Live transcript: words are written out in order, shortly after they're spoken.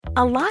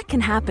A lot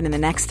can happen in the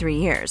next 3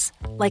 years.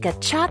 Like a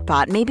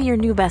chatbot may be your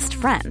new best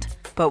friend.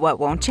 But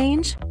what won't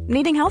change?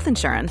 Needing health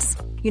insurance.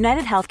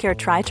 United Healthcare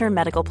Tri-Term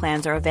Medical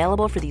Plans are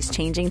available for these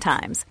changing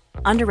times.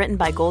 Underwritten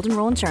by Golden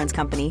Rule Insurance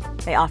Company,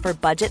 they offer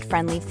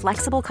budget-friendly,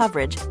 flexible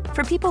coverage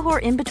for people who are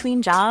in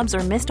between jobs or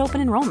missed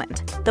open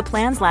enrollment. The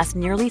plans last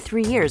nearly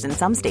 3 years in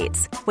some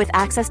states, with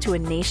access to a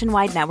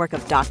nationwide network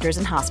of doctors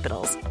and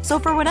hospitals. So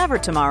for whatever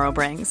tomorrow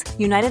brings,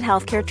 United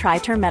Healthcare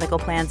Tri-Term Medical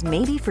Plans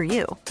may be for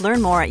you.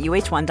 Learn more at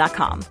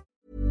uh1.com.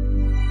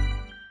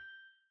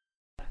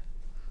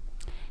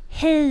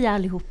 Hej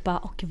allihopa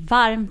och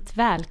varmt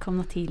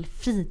välkomna till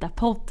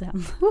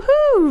Frida-podden.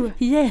 Woho!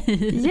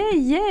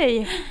 Yay!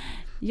 Yay!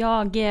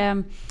 Jag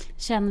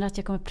känner att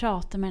jag kommer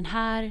prata med den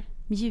här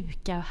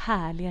mjuka och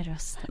härliga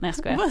rösten. Nej, jag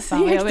skojar. Vad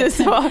säger du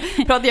så?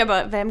 Pratar jag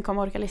bara, vem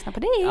kommer orka lyssna på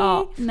det?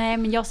 Ja, nej,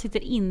 men jag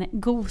sitter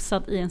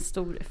ingosad i en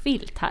stor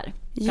filt här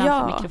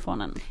framför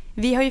mikrofonen.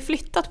 Vi har ju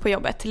flyttat på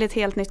jobbet till ett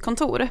helt nytt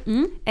kontor.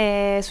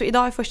 Så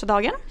idag är första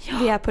dagen. Ja.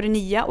 Vi är på det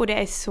nya och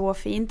det är så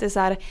fint. Det är så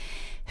här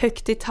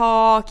högt i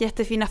tak,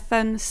 jättefina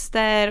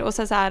fönster och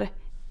så här.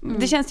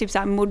 Det känns typ så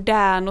här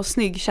modern och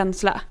snygg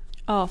känsla.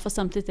 Ja, för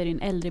samtidigt är det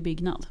en äldre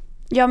byggnad.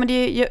 Ja, men det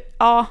är ju,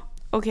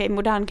 okej,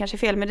 modern kanske är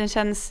fel, men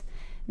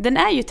den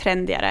är ju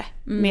trendigare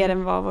mer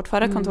än vad vårt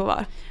förra kontor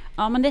var.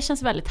 Ja, men det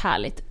känns väldigt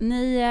härligt.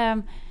 Ni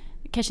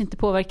kanske inte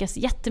påverkas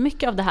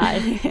jättemycket av det här.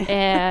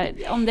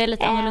 Om det är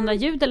lite annorlunda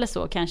ljud eller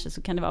så kanske,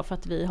 så kan det vara för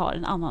att vi har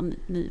en annan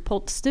ny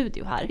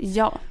poddstudio här.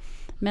 Ja.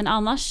 Men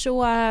annars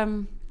så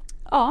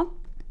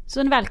så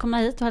är ni välkomna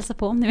hit och hälsa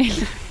på om ni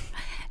vill.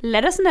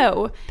 Let us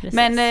know. Precis.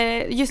 Men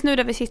just nu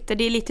där vi sitter,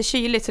 det är lite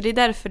kyligt, så det är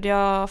därför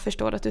jag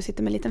förstår att du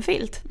sitter med en liten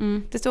filt.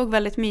 Det såg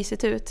väldigt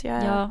mysigt ut.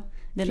 Ja,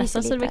 det är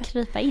nästan så du vill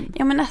krypa in.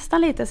 Ja, men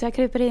nästan lite, så jag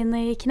kryper in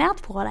i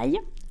knät på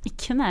dig. I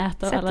knät?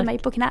 Sätter mig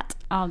på knät.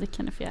 Ja, det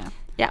kan du få göra.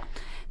 Ja.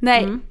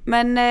 Nej,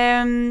 men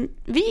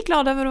vi är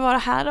glada över att vara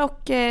här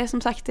och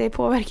som sagt, det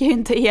påverkar ju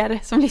inte er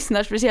som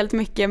lyssnar speciellt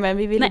mycket, men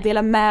vi vill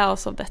dela med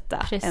oss av detta.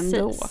 Precis.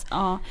 Ändå.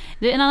 Ja.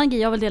 Det är en annan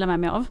grej jag vill dela med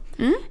mig av.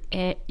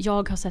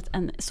 Jag har sett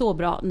en så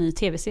bra ny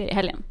tv-serie i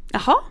helgen.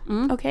 Jaha,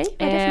 okej.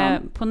 Vad är det för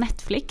någon? På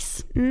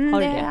Netflix.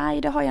 Har du det?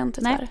 Nej, det har jag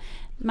inte. Nej.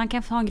 Man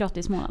kan få ha en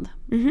gratis månad.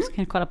 Så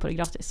kan du kolla på det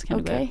gratis. Så kan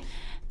du börja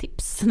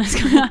tips.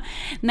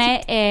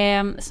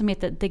 Nej, som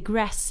heter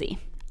Degrassi.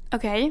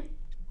 Okej.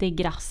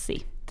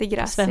 Degrassi.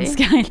 Degrassi.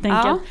 Svenska helt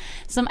enkelt. Ja.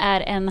 Som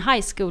är en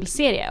high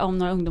school-serie om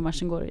några ungdomar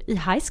som går i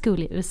high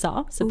school i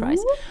USA.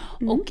 Surprise.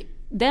 Och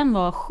den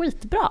var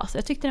skitbra. Så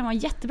jag tyckte den var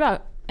jättebra.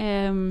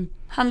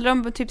 Handlar det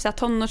om typ så här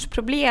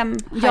tonårsproblem?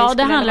 Ja,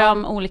 det handlar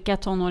om olika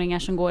tonåringar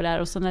som går där.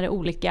 Och så är det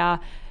olika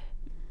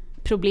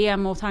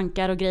problem och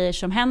tankar och grejer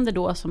som händer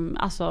då. Som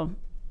alltså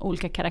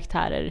olika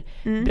karaktärer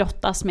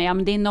brottas med. Ja,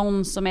 men det är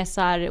någon som är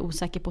så här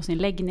osäker på sin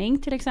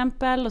läggning till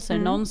exempel. Och så är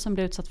det någon som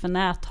blir utsatt för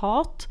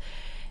näthat.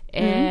 Och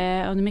det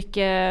är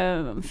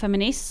mycket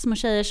feminism och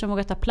tjejer som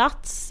vågar ta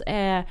plats.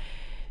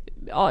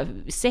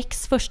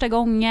 Sex första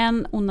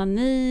gången,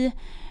 onani.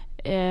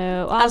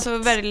 Och alltså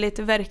väldigt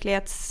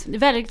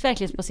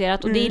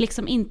verklighetsbaserat. Och det är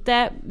liksom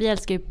inte, vi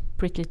älskar ju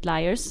Pretty Little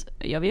Liars,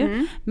 gör vi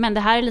ju. Men det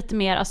här är lite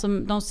mer, alltså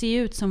de ser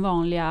ju ut som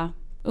vanliga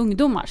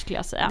ungdomar skulle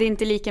jag säga. Det är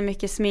inte lika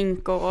mycket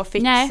smink och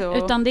fix. Nej,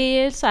 utan det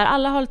är så här,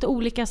 alla har lite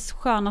olika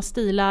sköna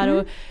stilar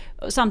och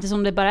samtidigt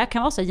som det bara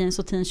kan vara så jeans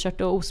och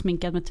t-shirt och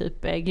osminkad med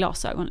typ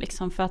glasögon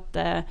liksom, för att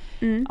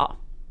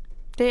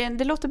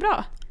det låter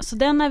bra. Så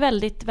den är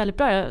väldigt, väldigt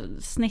bra.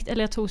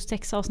 Jag tog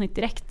 6 avsnitt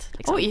direkt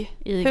liksom, oj,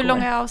 hur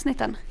långa är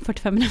avsnitten?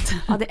 45 minuter.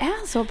 Ja, det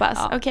är så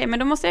pass. Ja. Okej, men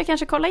då måste jag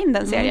kanske kolla in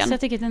den serien. Så jag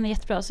tycker att den är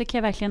jättebra, så kan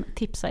jag verkligen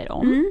tipsa er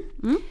om.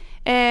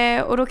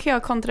 Och då kan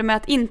jag kontra med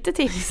att inte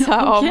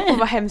tipsa om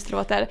vad hemskt det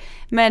låter.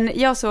 Men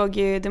jag såg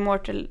ju The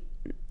Mortal...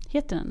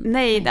 Heter den?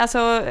 Nej,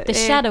 alltså... The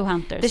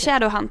Shadowhunters. The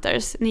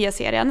Shadowhunters, nya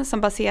serien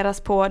som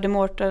baseras på The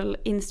Mortal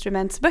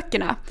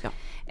Instruments-böckerna. Ja.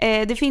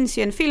 Det finns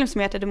ju en film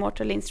som heter The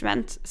Mortal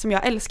Instrument som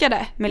jag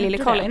älskade med Lily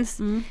Collins.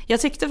 Jag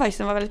tyckte faktiskt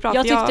den var väldigt bra.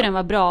 Jag tyckte den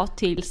var bra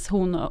tills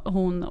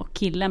hon och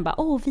killen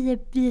bara,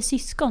 vi är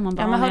syskon. Man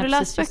bara, men har du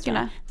läst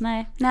böckerna?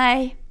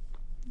 Nej.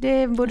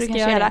 Det borde du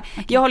kanske göra.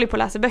 Okay. Jag håller på att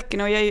läsa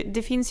böckerna och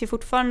det finns ju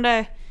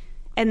fortfarande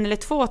 1 eller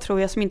 2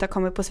 tror jag som inte har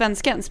kommit på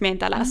svenskan som jag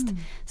inte har läst.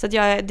 Så att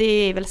det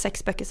är väl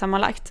 6 böcker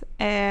sammanlagt.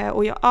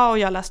 Och jag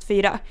har läst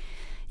 4.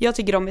 Jag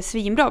tycker de är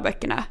svinbra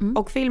böckerna.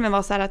 Och filmen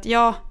var så här att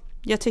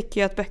jag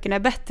tycker ju att böckerna är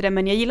bättre,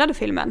 men jag gillade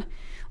filmen.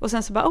 Och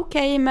sen så bara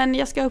okej, men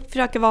jag ska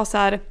försöka vara så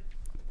här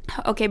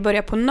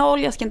börja på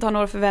 0. Jag ska inte ha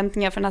några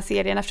förväntningar för den här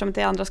serien eftersom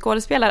det är andra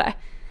skådespelare.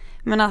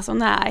 Men alltså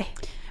nej.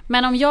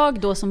 Men om jag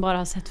då som bara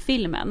har sett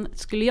filmen,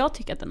 skulle jag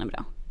tycka att den är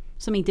bra?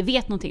 Som inte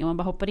vet någonting, om man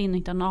bara hoppar in och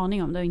inte har en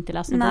aning om det och inte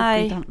läser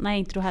boken. Nej,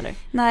 inte då heller.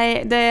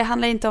 Nej, det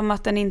handlar inte om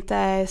att den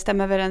inte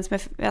stämmer överens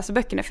med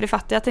böckerna, för det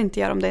fattar jag att det inte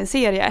gör om det är en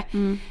serie.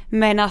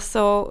 Men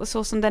alltså,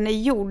 så som den är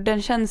gjord,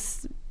 den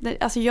känns...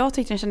 Alltså jag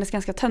tyckte den kändes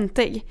ganska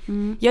töntig.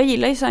 Jag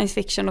gillar ju science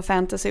fiction och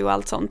fantasy och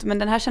allt sånt, men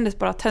den här kändes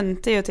bara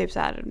töntig och typ så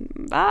här...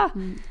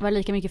 Det var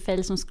lika mycket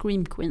fail som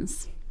Scream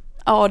Queens.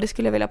 Ja, det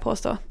skulle jag vilja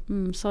påstå.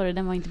 Sorry,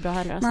 den var inte bra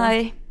heller. Alltså.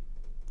 Nej,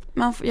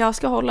 jag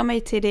ska hålla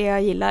mig till det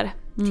jag gillar.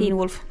 Teen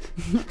Wolf.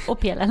 Och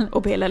PLL.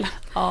 Och PLL.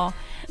 Ja.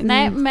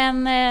 Nej,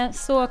 men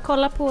så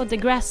kolla på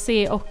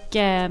Degrassi och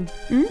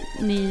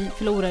ni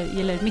förlorar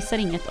eller missar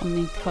inget om ni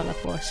inte kollar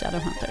på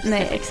Shadowhunters.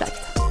 Nej,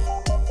 exakt.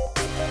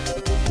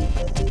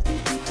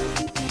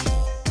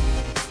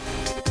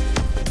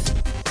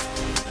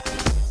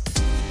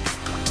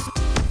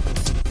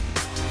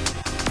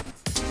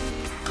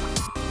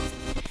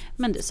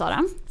 Men du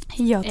Sara,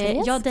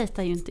 jag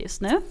dejtar ju inte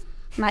just nu.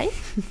 Nej,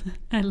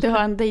 du har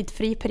en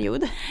dejtfri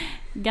period.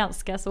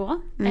 Ganska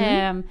så.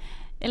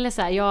 Eller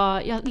så här,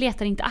 jag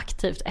letar inte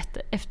aktivt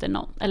efter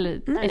någon.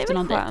 Eller efter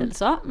någon dejt eller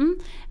så.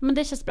 Men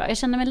det känns bra. Jag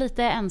kände mig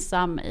lite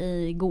ensam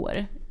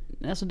igår.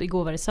 Alltså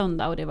igår var det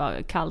söndag och det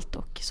var kallt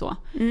och så.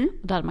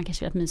 Och då hade man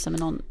kanske velat mysa med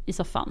någon i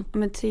soffan.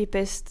 Men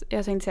typiskt,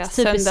 jag tänkte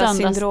säga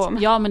söndagssyndrom.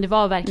 Ja, men det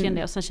var verkligen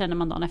det. Och sen känner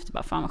man dagen efter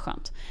bara, fan vad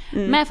skönt.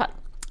 Men i alla fall,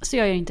 så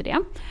jag gör inte det.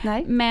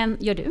 Nej. Men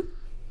gör du?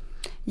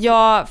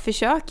 Jag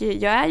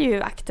försöker, jag är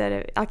ju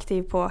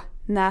aktiv på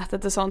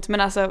nätet och sånt,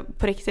 men alltså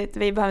på riktigt,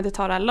 vi behöver inte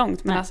ta det här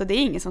långt, men alltså det är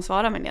ingen som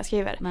svarar mig när jag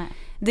skriver. Nej.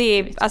 Det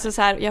är alltså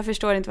så här, jag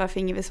förstår inte varför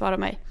ingen vill svara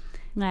mig.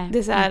 Nej, det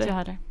är så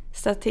här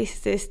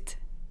statistiskt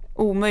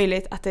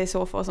omöjligt att det är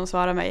så få som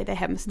svarar mig, det är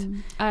hemskt.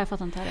 Ja, jag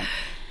fattar inte det.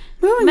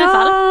 Men i alla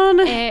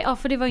fall, ja,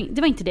 för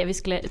det var inte det vi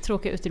skulle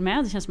tråka ut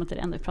med. Det känns som att det är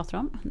det enda vi pratar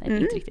om.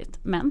 Nej, inte riktigt.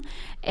 Men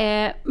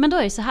då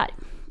är det så här.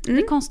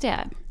 Det konstiga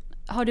är,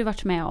 har du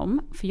varit med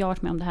om, för jag har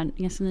varit med om det här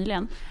ganska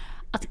nyligen,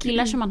 att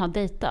killar som man har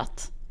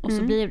dejtat och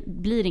så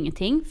blir det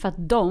ingenting för att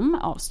de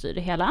avstyr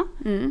det hela,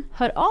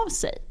 hör av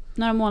sig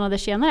några månader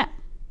senare.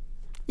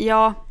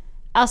 Ja.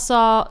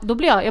 Alltså, då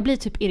blir jag blir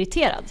typ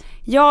irriterad.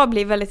 Jag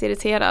blir väldigt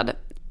irriterad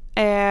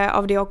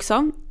av det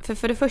också.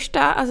 För det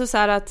första, alltså så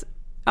här att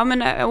ja,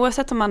 men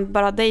oavsett om man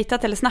bara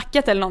dejtat eller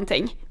snackat eller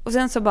någonting och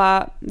sen så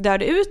bara dör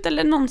det ut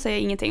eller någon säger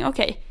ingenting,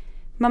 okej.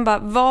 Man bara,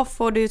 vad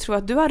får du tro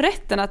att du har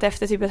rätten att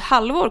efter typ ett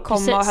halvår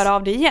komma och höra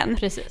av dig igen?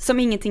 Precis. Som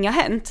ingenting har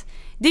hänt.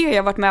 Det har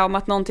jag varit med om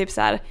att någon typ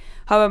så här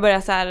har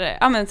börjat så här,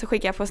 ja men så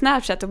skickar jag på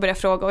Snapchat och börjar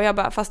fråga och jag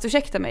bara, fast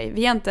ursäkta mig,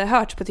 vi har inte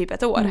hörts på typ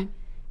ett år.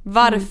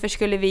 Varför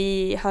skulle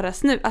vi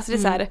höras nu? Alltså det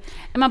är så här.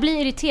 Man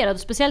blir irriterad,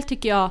 speciellt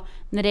tycker jag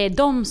när det är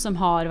de som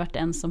har varit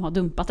den som har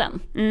dumpat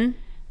en.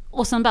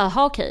 Och sen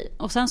bara, okej.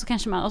 Och sen så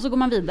kanske och så går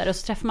man vidare och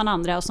så träffar man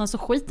andra och sen så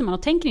skiter man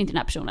och tänker inte den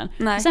här personen.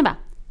 Nej. Och sen bara,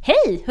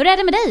 hej, hur är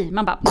det med dig?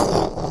 Man bara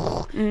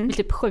vill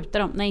typ skjuta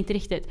dem. Nej, inte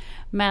riktigt.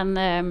 Men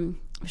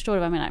förstår du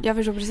vad jag menar? Jag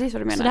förstår precis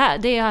vad du menar.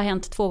 Så det har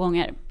hänt 2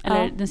 gånger.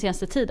 Eller den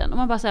senaste tiden. Och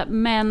man bara säger,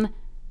 men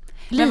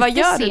vad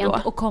gör du då?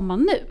 Att komma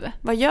nu.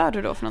 Vad gör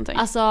du då för någonting?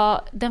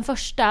 Alltså, den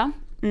första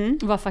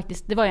var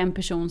faktiskt, det var en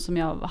person som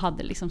jag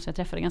hade liksom, så jag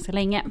träffade ganska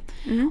länge.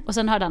 Och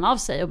sen hörde han av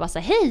sig och bara så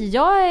här, hej,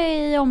 jag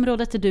är i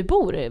området där du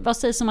bor. Vad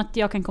sägs om att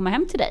jag kan komma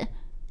hem till dig?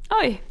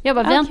 Oj. Jag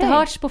bara, vi har inte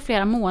hörts på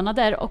flera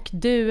månader och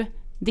du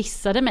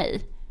dissade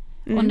mig.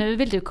 Och nu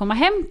vill du komma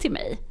hem till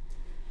mig.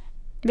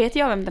 Vet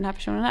jag vem den här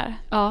personen är?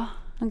 Ja.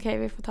 Okej,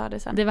 vi får ta det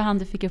sen. Det var han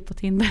du fick upp på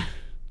Tinder.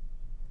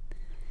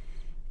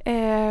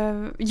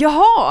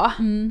 Jaha!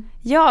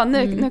 Ja,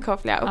 nu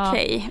kopplar jag.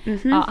 Okej.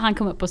 Ja, han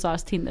kom upp på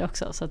Saras Tinder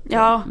också. Så att,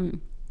 ja.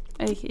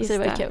 Så det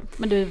var kul.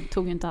 Men du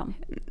tog ju inte han.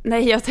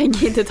 Nej, jag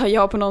tänker inte ta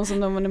ja på någon som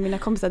de och mina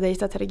kompisar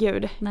dejtat,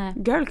 herregud. Nej.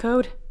 Girl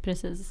code.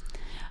 Precis.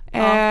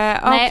 Nej,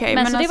 men så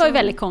alltså, det var ju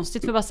väldigt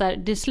konstigt för bara så här,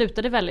 det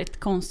slutade väldigt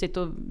konstigt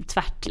och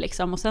tvärt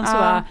liksom och sen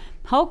så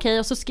okej,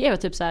 och så skrev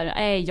jag typ så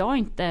här, jag är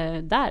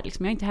inte där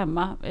liksom, jag är inte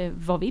hemma,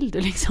 vad vill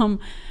du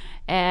liksom?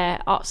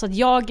 Så att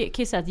jag kan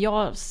ju säga att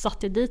jag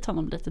satte dit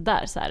honom lite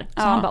där så här.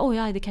 Så han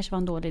bara, det kanske var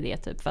en dålig idé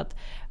typ, för att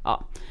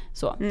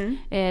så.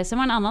 Sen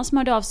var en annan som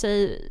hörde av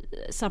sig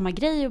samma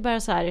grej och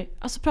började så här,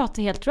 alltså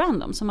prata helt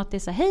random som att det är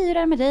så här, hej, hur är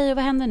det med dig och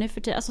vad händer nu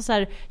för tiden? Alltså så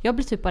här, jag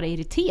blir typ bara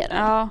irriterad.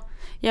 Ja,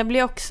 jag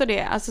blir också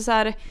det. Alltså så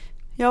här,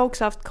 jag har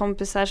också haft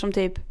kompisar som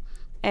typ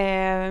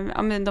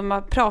de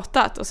har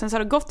pratat och sen så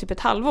har det gått typ ett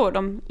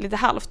halvår, lite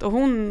halvt, och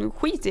hon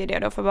skiter i det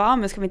då för bara,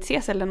 men ska vi inte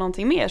ses eller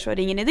någonting mer så är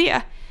det ingen idé.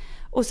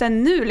 Och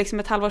sen nu liksom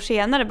ett halvår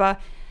senare bara,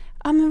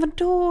 men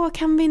vadå,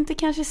 kan vi inte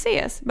kanske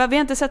ses? Bara, vi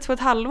har inte setts på ett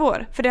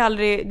halvår, för du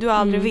har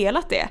aldrig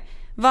velat det.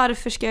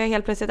 Varför ska jag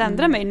helt plötsligt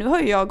ändra mig? Nu har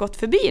ju jag gått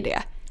förbi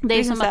det. Det är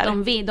liksom som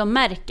att de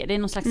märker, det är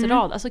någon slags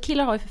radar. Alltså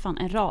killar har ju för fan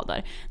en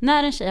radar.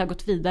 När en tjej har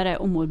gått vidare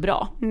och mår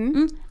bra,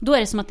 då är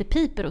det som att det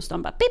piper hos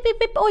dem. Bara, pip, pip,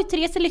 pip, oj,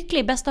 Therese är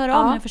lycklig, bäst att höra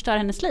av mig och förstöra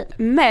hennes liv.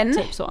 Men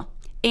typ så.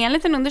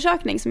 Enligt en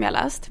undersökning som jag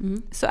läst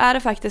så är det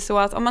faktiskt så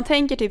att om man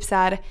tänker typ så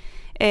här,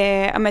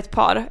 om ett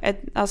par,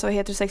 alltså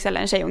heterosexuella,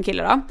 en tjej och en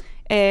kille då,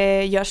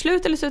 gör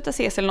slut eller slutar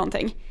ses eller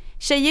någonting.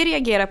 Tjejer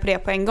reagerar på det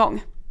på en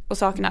gång och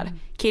saknar.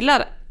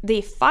 Killar, det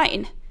är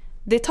fine.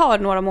 Det tar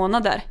några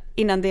månader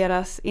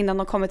innan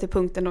de kommer till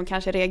punkten de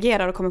kanske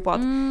reagerar och kommer på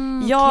att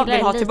jag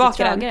vill ha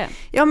tillbaka den.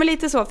 Ja, men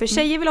lite så, för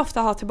tjejer vill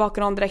ofta ha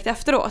tillbaka någon direkt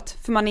efteråt,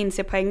 för man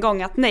inser på en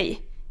gång att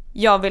nej,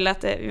 jag vill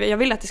att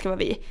det ska vara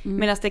vi.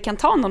 Medan det kan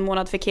ta någon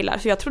månad för killar.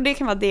 Så jag tror det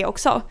kan vara det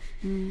också.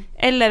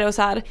 Eller och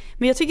så här.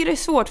 Men jag tycker det är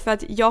svårt, för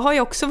att jag har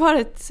ju också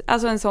varit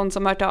en sån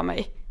som hört av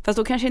mig. Fast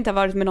då kanske inte har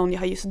varit med någon jag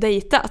har just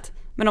dejtat.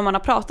 Men om man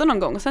har pratat någon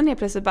gång och sen helt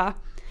plötsligt bara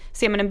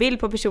ser man en bild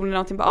på personen och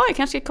någonting, bara, jag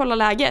kanske ska kolla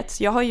läget.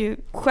 Så jag har ju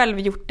själv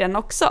gjort den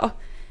också.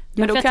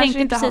 Men då jag kanske tänkte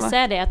inte precis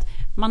säga det, att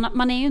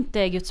man är ju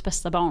inte Guds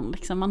bästa barn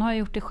liksom. Man har ju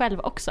gjort det själv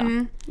också.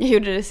 Jag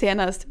gjorde det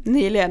senast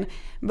nyligen.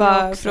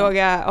 Bara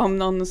fråga om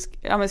någon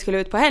skulle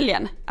ut på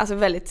helgen. Alltså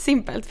väldigt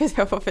simpelt, vet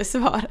jag får för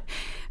svar.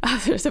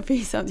 Alltså det är så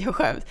pinsamt, jag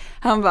skämt.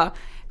 Han bara,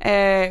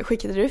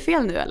 skickade du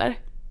fel nu eller?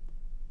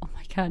 Oh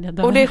my God,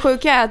 och det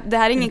sjuka är att det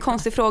här är ingen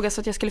konstig fråga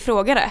så att jag skulle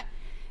fråga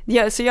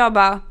det. Så jag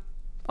bara,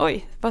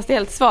 oj, fast det är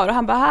helt svar. Och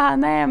han bara,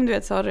 nej men du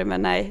vet, sorry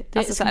men nej.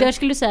 Alltså, där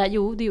skulle du säga,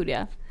 jo det gjorde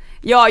jag.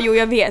 Ja,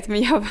 jag vet,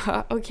 men jag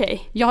bara,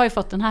 okej. Jag har ju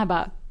fått den här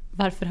bara,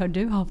 varför hör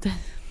du av dig?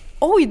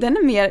 Oj,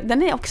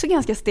 den är också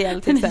ganska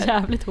stel. Den är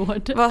jävligt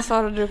hård. Vad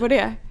svarade du på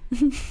det?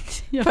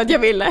 För att jag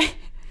ville.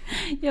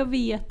 Jag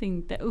vet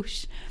inte,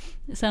 usch.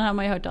 Sen har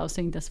man ju hört av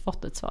sig inte ens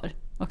fått ett svar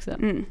också.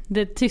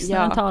 Det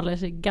tystnaden talar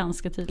sig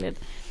ganska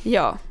tydligt.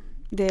 Ja,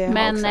 det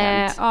har också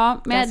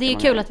hänt. Men det är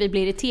kul att vi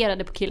blir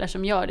irriterade på killar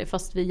som gör det,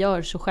 fast vi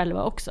gör så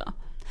själva också.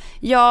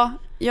 Ja,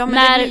 men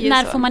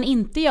när får man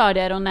inte göra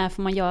det och när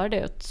får man göra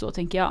det, så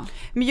tänker jag.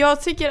 Men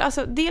jag tycker,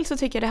 alltså, dels så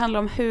tycker jag det handlar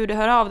om hur du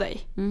hör av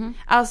dig.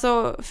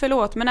 Alltså,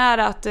 förlåt, men är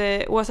att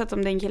oavsett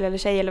om det är en kille eller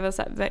tjej eller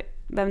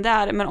vem det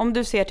är, men om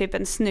du ser typ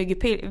en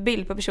snygg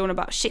bild på personen och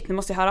bara, shit, nu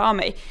måste jag höra av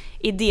mig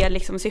i det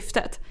liksom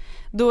syftet,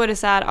 då är det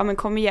så här, ja men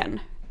kom igen.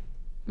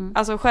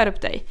 Alltså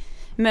skärp dig.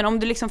 Men om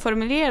du liksom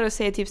formulerar och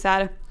säger typ så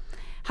här,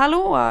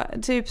 hallå,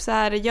 typ så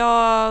här,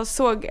 jag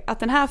såg att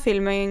den här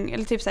filmen,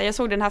 eller typ så här, jag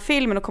såg den här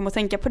filmen och kom att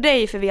tänka på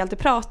dig för vi alltid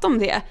pratade om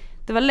det.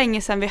 Det var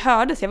länge sedan vi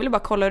hördes, jag ville bara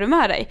kolla hur du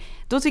med dig.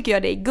 Då tycker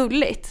jag det är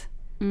gulligt.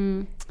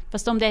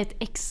 Fast om det är ett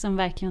ex som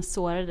verkligen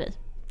sårar dig.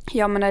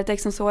 Ja, men när ett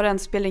ex som sårar en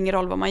spelar ingen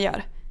roll vad man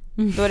gör.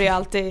 Då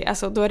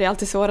är det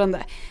alltid sårande.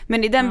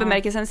 Men i den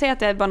bemärkelsen, säg att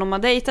det är bara någon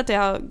man dejtat, det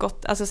har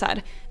gått, alltså så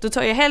här, då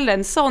tar jag hellre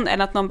en sån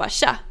än att någon bara,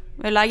 tja,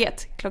 vad är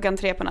läget?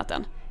 3:00 på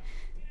natten.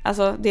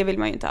 Alltså, det vill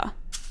man ju inte ha.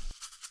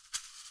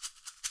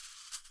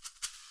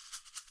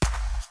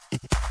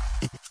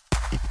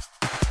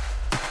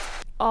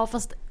 Ja,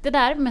 fast det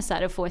där med så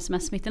här att få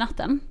sms mitt i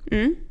natten.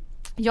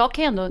 Jag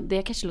kan ändå,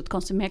 det kanske låter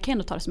konstigt, men jag kan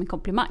ändå ta det som en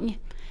komplimang.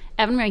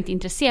 Även om jag inte är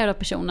intresserad av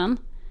personen,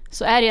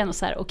 så är det ändå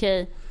så här,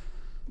 okej,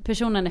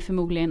 personen är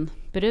förmodligen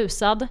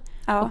berusad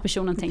och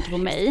personen tänker på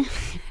mig.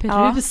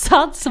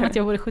 Berusad, som att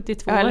jag vore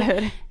 72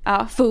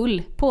 år.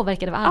 Full,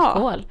 påverkad av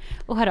alkohol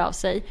och hör av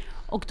sig.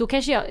 Och då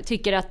kanske jag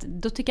tycker att,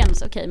 då tycker jag ändå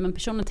så, okej, men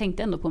personen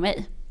tänkte ändå på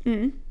mig.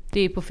 Det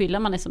är ju på fylla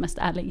man är som mest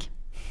ärlig.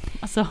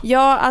 Alltså.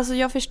 Ja, alltså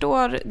jag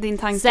förstår din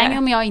tanke. Sen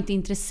om jag inte är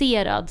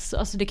intresserad, så,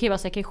 alltså det kan ju vara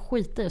så jag kan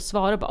skita i och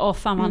svara bara,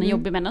 fan vad han är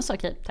jobbig, men så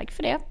okej, tack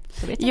för det.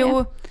 Så vet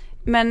jag det.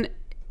 Men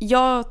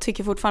jag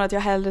tycker fortfarande att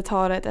jag hellre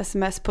tar ett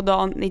sms på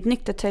dagen i ett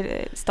nyktert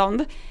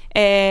tillstånd.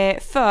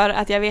 För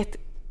att jag vet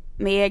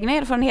med egna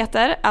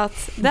erfarenheter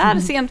att där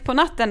sent på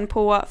natten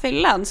på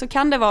fyllan så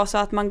kan det vara så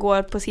att man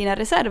går på sina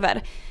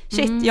reserver.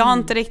 Shit, jag har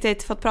inte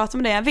riktigt fått prata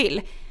om det jag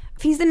vill.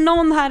 Finns det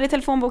någon här i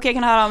telefonboken jag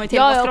kan höra av mig till?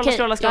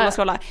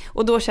 Scrolla.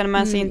 Och då känner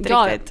man sig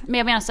inte riktigt. Men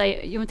jag menar så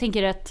här, jag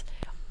tänker att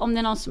om det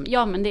är någon som,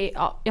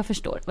 jag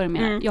förstår vad du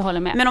menar. Jag håller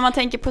med. Men om man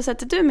tänker på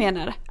sättet du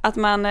menar, att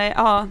man,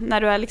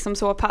 när du är liksom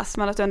så pass,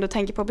 men att du ändå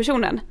tänker på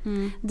personen.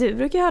 Du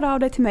brukar höra av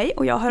dig till mig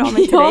och jag hör av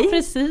mig till dig. Ja,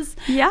 precis.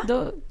 Ja.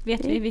 Då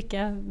vet vi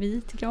vilka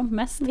vi tycker om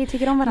mest. Vi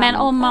tycker om varandra.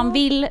 Men om man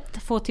vill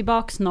få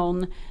tillbaks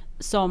någon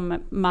som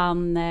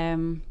man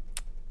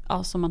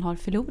som man har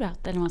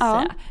förlorat, eller vad man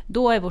säger,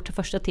 då är vårt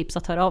första tips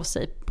att höra av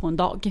sig på en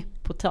dag,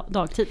 på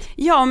dagtid.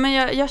 Ja, men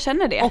jag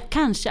känner det. Och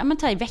kanske,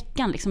 ta i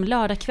veckan, liksom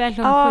lördag kväll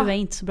 7 är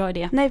inte så bra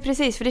idé. Nej,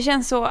 precis, för det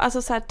känns så,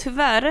 alltså så här,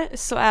 tyvärr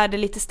så är det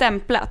lite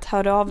stämplat.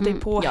 Hör av dig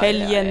på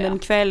helgen en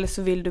kväll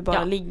så vill du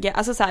bara ligga.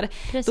 Alltså så här,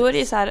 då är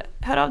det så här,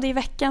 hör av dig i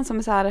veckan som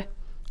är så här,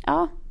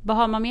 Vad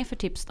har man mer för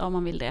tips då, om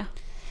man vill det?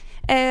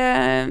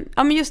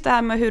 Men just det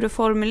här med hur du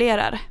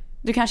formulerar.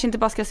 Du kanske inte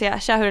bara ska säga,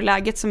 tja, hur är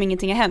läget, som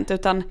ingenting har hänt,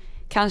 utan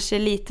kanske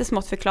lite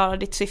smått förklara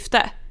ditt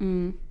syfte.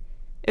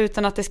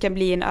 Utan att det ska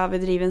bli en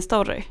överdriven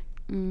story.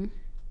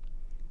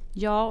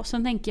 Ja, och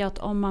sen tänker jag att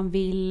om man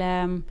vill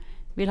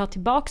ha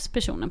tillbaks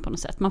personen på något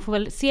sätt, man får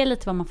väl se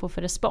lite vad man får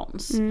för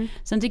respons.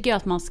 Sen tycker jag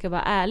att man ska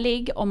vara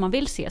ärlig om man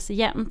vill ses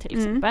igen till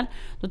exempel.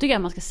 Då tycker jag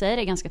att man ska säga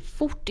det ganska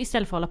fort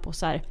istället för att hålla på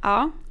så här.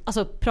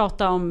 Alltså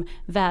prata om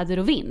väder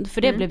och vind.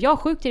 För det blev jag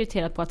sjukt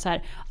irriterad på, att så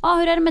här,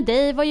 hur är det med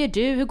dig, vad gör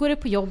du, hur går det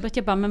på jobbet?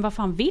 Jag bara, men vad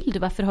fan vill du,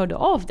 varför hör du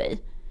av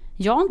dig?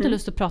 Jag har inte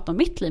lust att prata om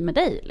mitt liv med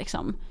dig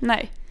liksom.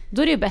 Nej.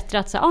 Då är det ju bättre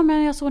att säga,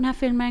 men jag såg den här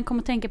filmen, kom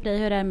och tänka på dig,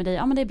 hur är det med dig?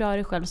 Men det är bra, är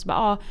det själv. Så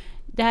bara,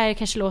 det här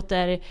kanske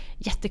låter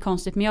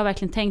jättekonstigt, men jag har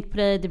verkligen tänkt på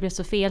dig, det blev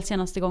så fel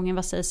senaste gången,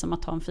 vad sägs om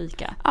att ta en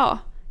fika? Ja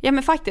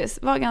men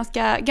faktiskt, var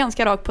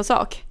ganska rakt på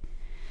sak.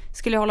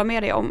 Skulle jag hålla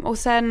med dig om. Och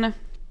sen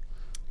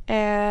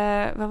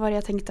vad var det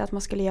jag tänkte att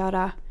man skulle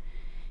göra?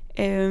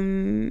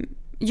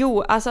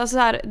 Alltså så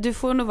här, du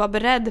får nog vara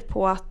beredd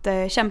på att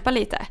kämpa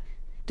lite.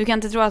 Du kan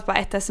inte tro att bara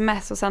ett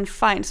sms och sen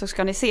fine så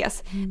ska ni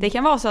ses. Det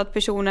kan vara så att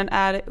personen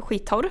är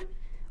skittorr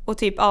och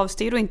typ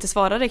avstyr och inte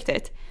svarar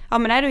riktigt.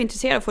 Men är du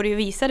intresserad får du ju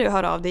visa dig och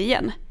höra av dig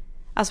igen.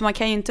 Alltså man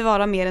kan ju inte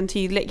vara mer än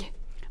tydlig.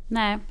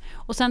 Nej,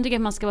 och sen tycker jag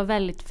att man ska vara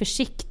väldigt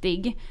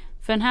försiktig.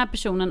 För den här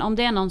personen, om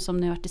det är någon som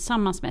ni har varit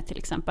tillsammans med till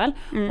exempel,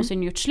 och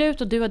sen gjort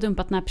slut och du har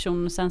dumpat den här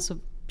personen och sen så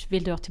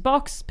vill du ha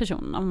tillbaks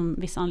personen av en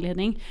viss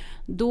anledning,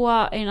 då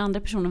är den andra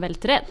personen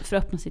väldigt rädd för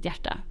att öppna sitt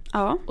hjärta.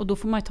 Ja. Och då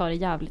får man ju ta det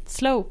jävligt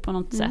slow på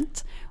något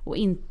sätt. Och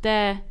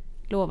inte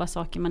lova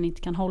saker man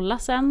inte kan hålla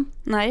sen.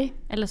 Nej.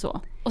 Eller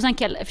så. Och sen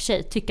kan jag för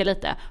sig tycka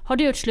lite, har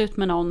du gjort slut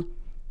med någon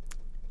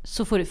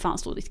så får du fan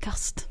stå ditt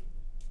kast.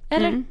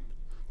 Eller?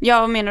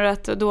 Ja, menar du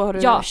att då har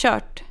du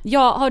kört?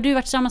 Ja, har du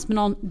varit tillsammans med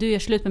någon, du gör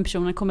slut med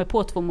personen, kommer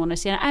på 2 månader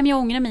senare, men jag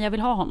ångrar mig, jag vill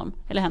ha honom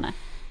eller henne.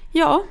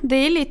 Ja, det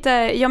är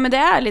lite, men det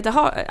är lite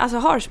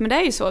harsh, men det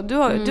är ju så. Du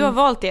har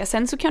valt det.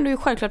 Sen så kan du ju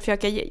självklart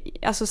försöka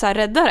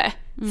rädda det.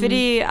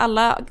 För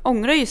alla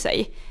ångrar ju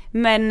sig.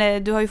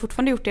 Men du har ju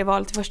fortfarande gjort det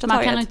valet i första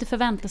taget. Man kan inte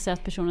förvänta sig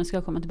att personen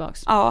ska komma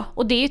tillbaks. Ja.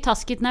 Och det är ju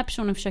taskigt när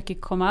personen försöker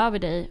komma över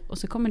dig och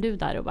så kommer du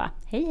där och bara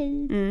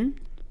hej.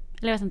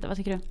 Eller jag vet inte, vad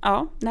tycker du?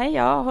 Ja, nej,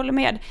 jag håller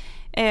med.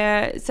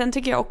 Sen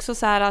tycker jag också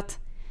så här att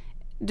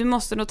du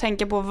måste nog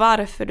tänka på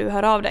varför du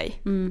hör av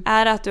dig.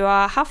 Är det att du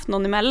har haft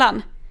någon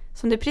emellan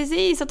som du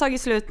precis har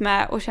tagit slut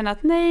med och känner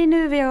att nej,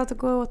 nu vill jag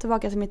gå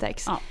tillbaka till mitt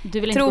ex.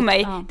 Tro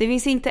mig, det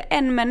finns inte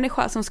en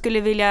människa som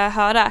skulle vilja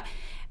höra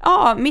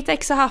mitt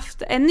ex har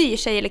haft en ny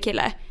tjej eller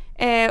kille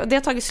och det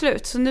har tagit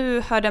slut, så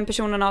nu hör den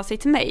personen av sig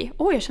till mig.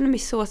 Jag känner mig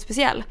så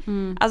speciell.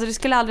 Alltså det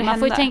skulle aldrig hända.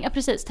 Man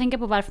får ju tänka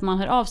på varför man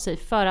hör av sig,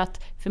 för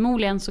att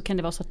förmodligen så kan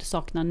det vara så att du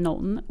saknar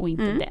någon och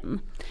inte den.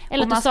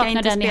 Eller och att du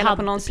saknar den ni hade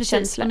på någons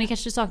känsla. Och ni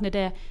kanske saknar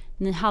det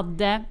ni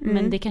hade,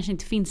 men det kanske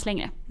inte finns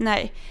längre.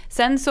 Nej,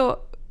 sen så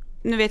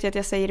nu vet jag att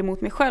jag säger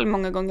emot mig själv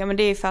många gånger, men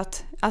det är för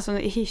att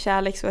i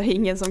kärlek så är det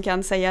ingen som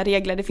kan säga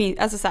regler. Det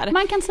finns, så här.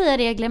 Man kan säga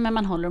regler, men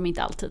man håller dem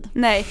inte alltid.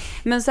 Nej,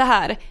 men så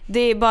här, det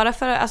är bara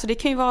för, det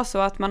kan ju vara så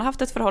att man har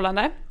haft ett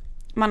förhållande,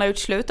 man har gjort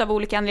slut av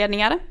olika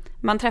anledningar,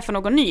 man träffar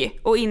någon ny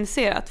och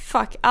inser att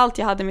fuck, allt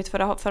jag hade i mitt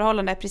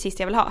förhållande är precis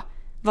det jag vill ha.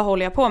 Vad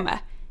håller jag på med?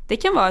 Det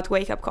kan vara ett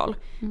wake-up call.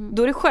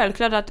 Då är det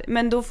självklart att,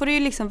 men då får du ju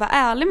liksom vara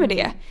ärlig med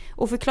det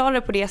och förklara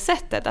det på det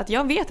sättet att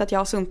jag vet att jag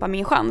har sumpat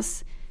min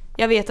chans.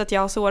 Jag vet att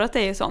jag har sårat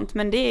dig och sånt,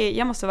 men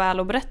jag måste vara ärlig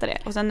och berätta det.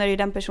 Och sen är det ju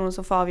den personen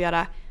som får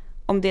avgöra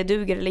om det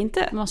duger eller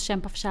inte. Man måste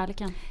kämpa för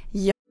kärleken.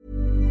 Ja.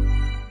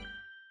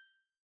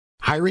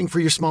 Hiring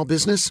for your small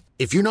business?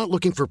 If you're not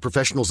looking for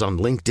professionals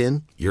on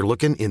LinkedIn, you're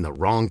looking in the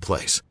wrong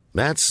place.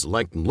 That's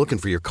like looking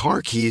for your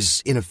car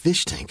keys in a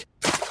fish tank.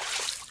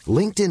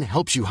 LinkedIn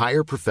helps you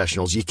hire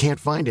professionals you can't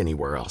find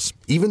anywhere else,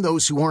 even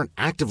those who aren't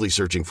actively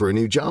searching for a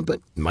new job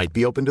but might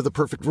be open to the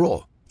perfect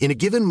role. In a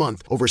given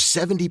month, over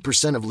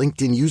 70% of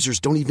LinkedIn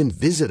users don't even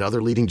visit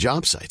other leading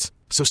job sites.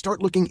 So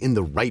start looking in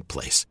the right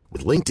place.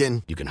 With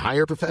LinkedIn, you can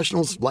hire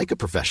professionals like a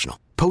professional.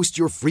 Post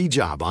your free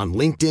job on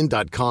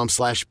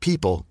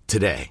linkedin.com/people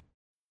today.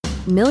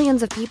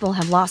 Millions of people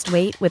have lost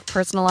weight with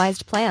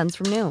personalized plans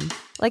from Noom.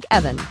 Like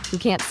Evan, who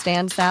can't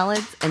stand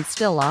salads and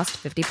still lost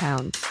 50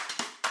 pounds.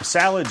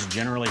 Salads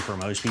generally for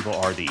most people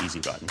are the easy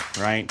button,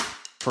 right?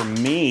 For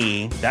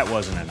me, that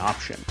wasn't an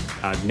option.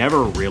 I never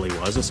really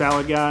was a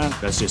salad guy.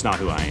 That's just not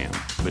who I am.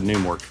 But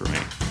Noom worked for me.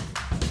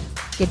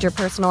 Get your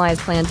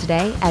personalized plan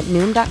today at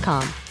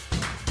Noom.com.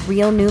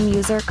 Real Noom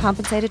user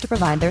compensated to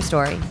provide their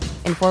story.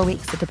 In 4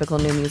 weeks, the typical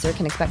Noom user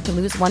can expect to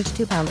lose 1 to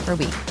 2 pounds per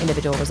week.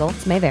 Individual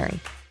results may vary.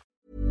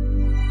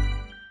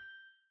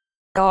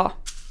 Ja.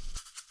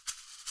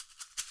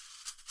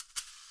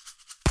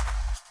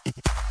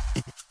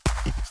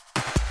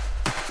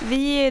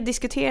 Vi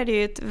diskuterade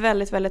ju ett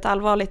väldigt, väldigt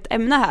allvarligt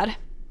ämne här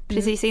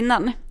precis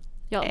innan.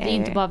 Ja, det är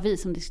inte bara vi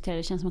som diskuterar,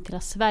 det känns som att hela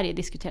Sverige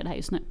diskuterar det här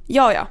just nu.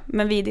 Ja,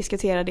 men vi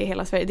diskuterar det,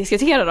 hela Sverige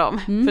diskuterar dem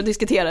för att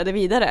diskutera det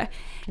vidare.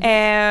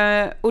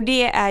 Och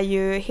det är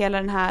ju hela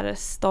den här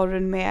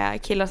storyn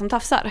med killar som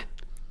tafsar.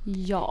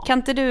 Ja. Kan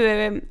inte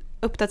du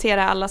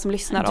uppdatera alla som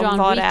lyssnar om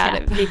vad det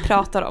är vi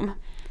pratar om?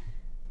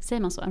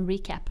 Säger man så? En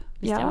recap?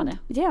 Visst gör man det?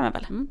 Det gör man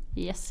väl.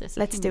 Yes.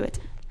 Let's do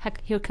it.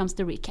 Here comes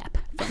the recap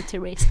from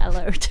Therese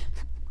Alert.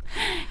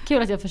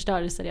 Kul att jag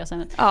förstörde det seriöst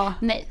ämnet. Ja.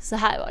 Nej, så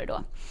här var det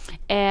då.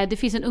 Det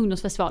finns en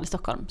ungdomsfestival i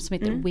Stockholm som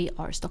heter We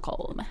Are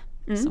Stockholm.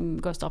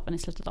 Som går av stapeln i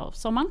slutet av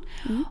sommaren.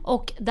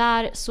 Och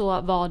där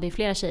så var det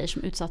flera tjejer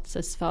som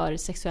utsattes för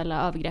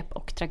sexuella övergrepp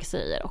och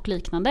trakasserier och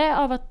liknande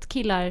av att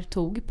killar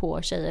tog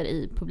på tjejer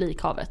i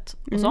publikhavet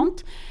och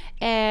sånt.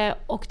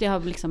 Och det har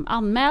liksom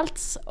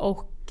anmälts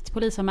och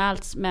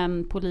polisanmälts,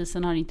 men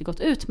polisen har inte gått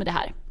ut med det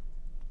här.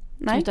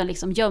 Nej. Utan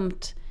liksom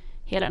gömt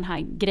hela den här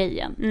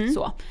grejen.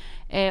 Så.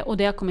 Och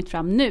det har kommit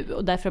fram nu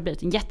och därför har det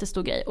blivit en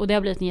jättestor grej. Och det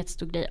har blivit en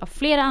jättestor grej av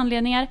flera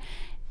anledningar.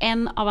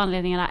 En av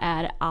anledningarna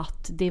är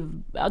att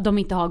de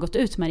inte har gått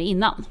ut med det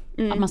innan.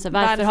 Att man säger,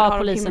 varför har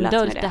polisen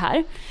döljt det här?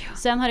 Ja.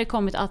 Sen har det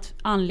kommit att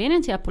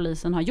anledningen till att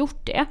polisen har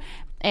gjort det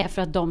är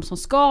för att de som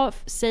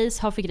sägs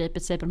ha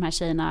förgripit sig på de här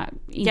tjejerna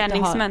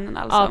gärningsmännen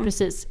alltså. Ja,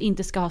 precis,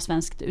 inte ska ha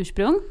svenskt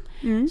ursprung.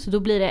 Så då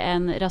blir det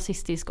en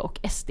rasistisk och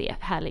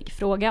SD-härlig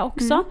fråga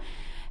också.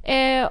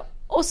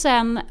 Och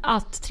sen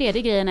att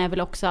tredje grejen är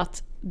väl också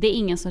att det är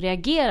ingen som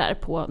reagerar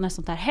på när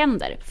sånt här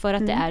händer. För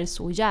att det är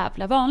så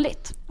jävla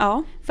vanligt.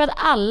 Ja. För att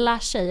alla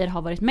tjejer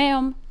har varit med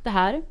om det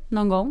här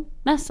någon gång.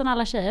 Nästan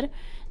alla tjejer.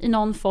 I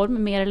någon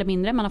form, mer eller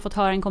mindre. Man har fått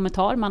höra en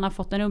kommentar. Man har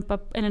fått en rumpa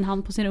eller en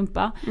hand på sin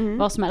rumpa.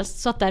 Vad som helst.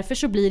 Så att därför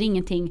så blir det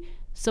ingenting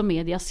som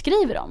media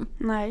skriver om.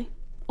 Nej.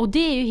 Och det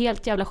är ju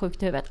helt jävla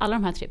sjukt i huvudet, alla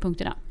de här 3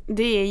 punkterna.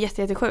 Det är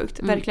jättesjukt,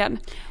 verkligen.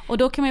 Och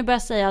då kan man ju börja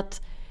säga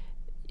att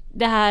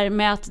det här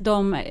med att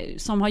de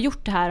som har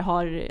gjort det här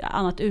har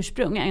annat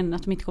ursprung än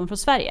att de inte kommer från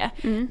Sverige.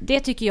 Det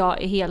tycker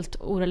jag är helt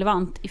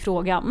orelevant i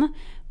frågan.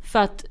 För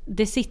att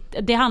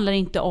det handlar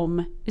inte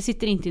om, det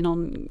sitter inte i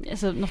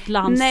något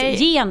lands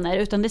gener,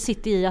 utan det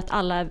sitter i att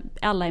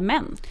alla är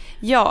män.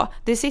 Ja,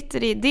 det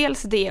sitter i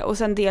dels det och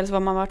sen dels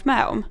vad man varit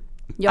med om.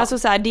 Ja. Alltså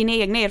så här, dina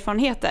egna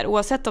erfarenheter,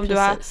 oavsett om du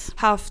har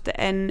haft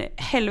en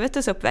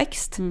helvetes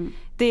uppväxt.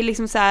 Det är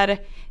liksom så här,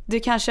 du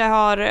kanske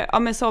har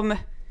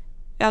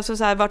alltså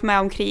så här, varit med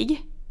om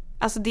krig.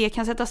 Alltså det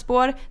kan sätta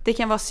spår, det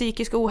kan vara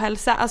psykisk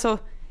ohälsa, alltså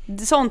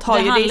sånt har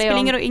det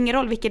spelar ingen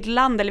roll vilket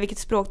land eller vilket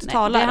språk du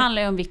talar. Det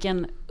handlar ju om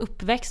vilken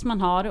uppväxt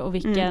man har och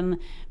vilken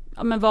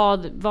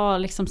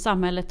vad liksom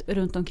samhället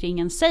runt omkring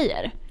en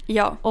säger.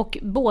 Ja. Och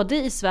både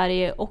i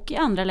Sverige och i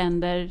andra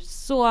länder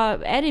så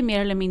är det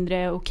mer eller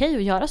mindre okej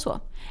att göra så.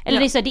 Eller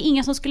det är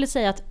ingen som skulle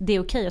säga att det är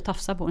okej att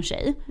tafsa på en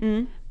tjej.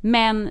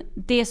 Men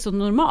det är så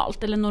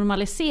normalt eller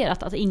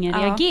normaliserat att ingen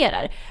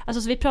reagerar.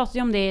 Alltså, så vi pratade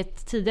ju om det i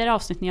ett tidigare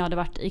avsnitt när jag hade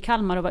varit i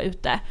Kalmar och var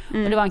ute.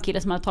 Och det var en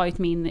kille som hade tagit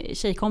min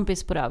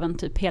tjejkompis på röven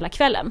typ hela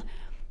kvällen.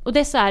 Och det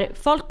är så här,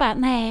 folk bara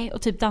nej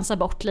och typ dansar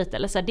bort lite.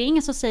 Eller så här, det är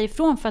ingen som säger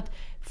ifrån för att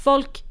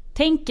folk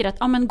tänker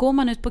att men går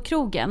man ut på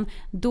krogen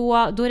då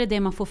är det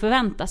man får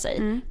förvänta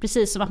sig.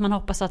 Precis som att man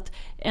hoppas att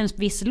en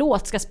viss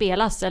låt ska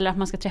spelas eller att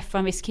man ska träffa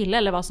en viss kille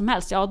eller vad som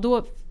helst. Ja,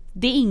 då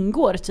det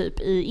ingår typ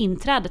i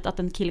inträdet att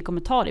en kille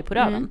kommer ta dig på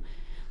röven.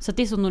 Så att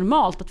det är så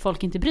normalt att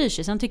folk inte bryr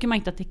sig. Sen tycker man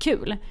inte att det är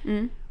kul.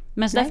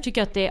 Men så därför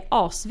tycker jag att det är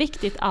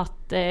asviktigt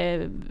att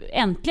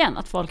äntligen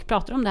att folk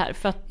pratar om det här.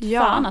 För att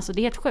fan, alltså,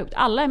 det är helt sjukt.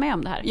 Alla är med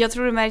om det här. Jag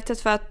tror det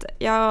märktes för att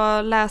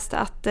jag läste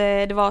att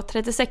det var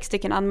 36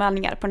 stycken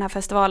anmälningar på den här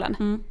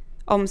festivalen.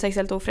 Om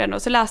sexuellt ofredande.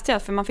 Och så läste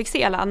jag, för man fick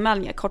se alla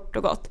anmälningar kort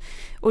och gott.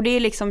 Och det är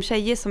liksom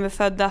tjejer som är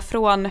födda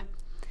från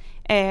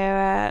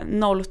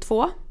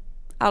 02.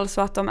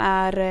 Alltså att de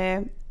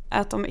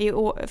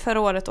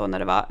förra året då när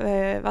det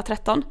var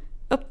 13.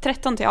 Upp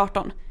 13 till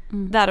 18.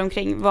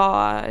 Däromkring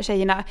var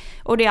tjejerna.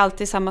 Och det är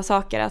alltid samma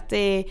saker. Att det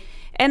är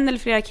en eller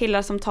flera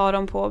killar som tar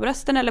dem på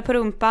brösten eller på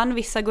rumpan.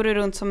 Vissa går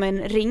runt som en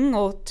ring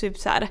och typ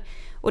så här.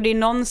 Och det är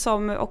någon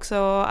som också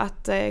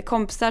att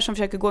kompisar som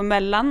försöker gå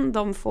emellan,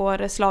 de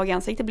får slag i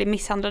ansiktet, blir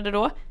misshandlade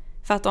då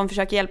för att de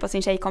försöker hjälpa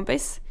sin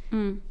tjejkompis.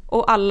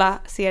 Och alla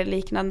ser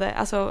liknande,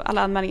 alltså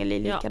alla anmälningar är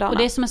likadana. Och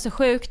det som är så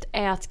sjukt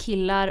är att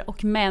killar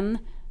och män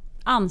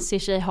anser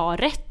sig ha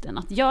rätten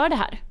att göra det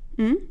här.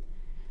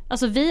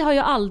 Alltså vi har ju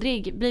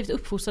aldrig blivit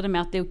uppfostrade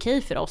med att det är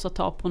okej för oss att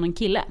ta på någon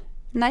kille.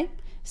 Nej.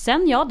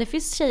 Sen det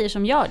finns tjejer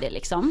som gör det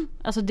liksom.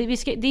 Alltså det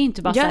är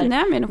inte bara så här.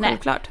 Nej, men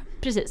självklart.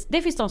 Precis,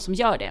 det finns de som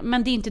gör det,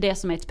 men det är inte det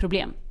som är ett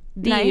problem.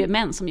 Det är ju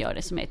män som gör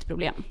det som är ett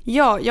problem.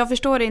 Ja, jag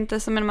förstår inte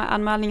som med de här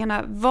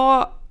anmälningarna.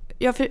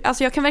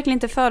 Jag kan verkligen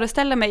inte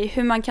föreställa mig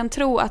hur man kan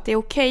tro att det är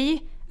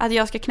okej att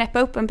jag ska knäppa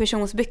upp en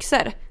persons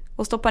byxor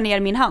och stoppa ner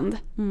min hand.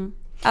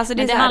 Alltså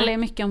det handlar ju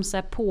mycket om så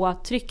här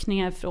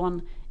påtryckningar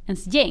från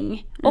ens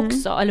gäng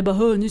också. Eller bara,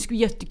 nu ska vi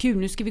jättekul,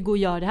 nu ska vi gå och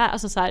göra det här.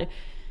 Alltså så här.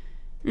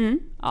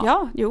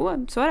 Ja,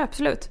 jo, så är det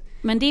absolut.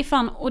 Men det är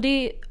fan, och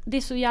det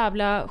är så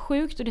jävla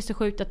sjukt, och det är så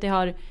sjukt att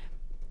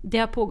det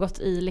har pågått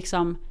i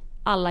liksom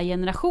alla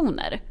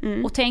generationer.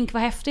 Och tänk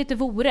vad häftigt det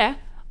vore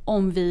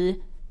om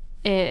vi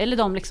eller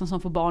de liksom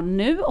som får barn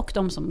nu och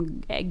de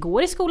som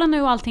går i skolan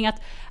nu och allting,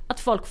 att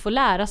folk får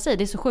lära sig.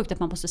 Det är så sjukt att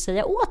man måste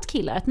säga åt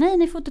killar att nej,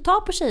 ni får inte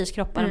ta på tjejers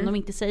kroppar om de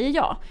inte säger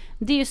ja.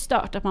 Det är ju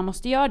stört att man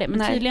måste göra det,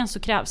 men tydligen så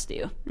krävs det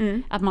ju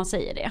att man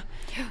säger det.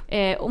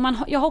 Och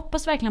jag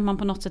hoppas verkligen att man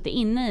på något sätt är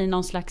inne i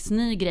någon slags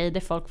ny grej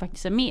där folk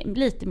faktiskt är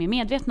lite mer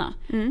medvetna.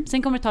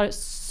 Sen kommer det ta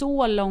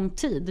så lång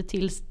tid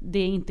tills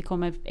det inte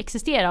kommer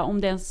existera,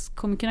 om det ens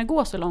kommer kunna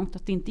gå så långt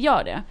att det inte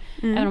gör det.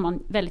 Även om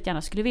man väldigt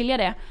gärna skulle vilja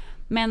det.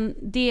 Men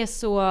det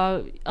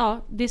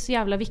är så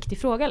jävla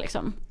viktig fråga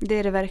liksom. Det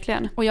är det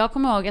verkligen. Och jag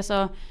kommer ihåg,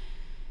 alltså,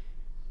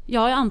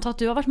 jag antar att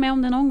du har varit med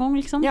om det någon gång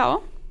liksom.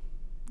 Ja,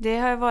 det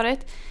har jag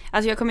varit.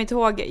 Alltså jag kommer inte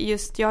ihåg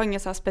jag har inga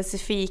så här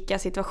specifika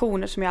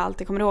situationer som jag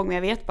alltid kommer ihåg, men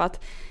jag vet bara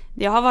att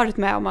jag har varit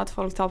med om att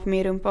folk tar på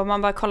min rumpa och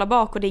man bara kollar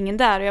bak och det är ingen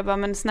där och jag bara,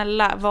 men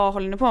snälla, vad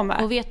håller ni på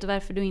med? Och vet du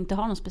varför du inte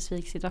har någon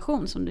specifik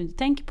situation som du inte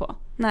tänker på?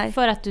 Nej.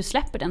 För att du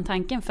släpper den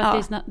tanken, för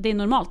att det är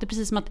normalt. Det är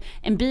precis som att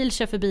en bil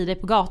kör förbi dig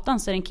på gatan,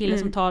 så är det en kille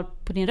som tar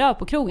på din röv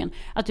på krogen.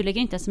 Att du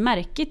lägger inte ens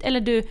märket,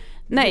 eller du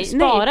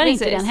sparar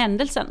inte den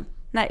händelsen.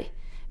 Nej.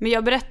 Men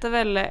jag berättar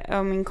väl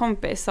om min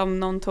kompis som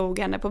någon tog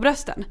henne på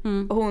brösten.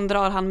 Och hon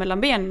drar han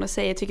mellan benen och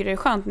säger, tycker det är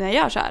skönt när jag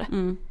gör så här?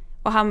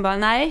 Och han bara,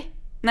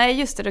 nej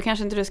just det, då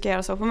kanske inte du ska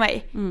göra så på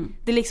mig.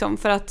 Det är liksom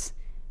för att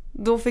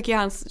då fick ju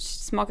han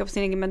smaka på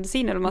sin egen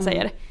medicin, eller vad man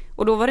säger.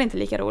 Och då var det inte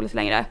lika roligt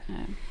längre.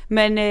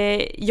 Men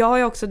jag har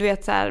ju också, du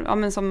vet så här, ja,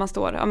 men som man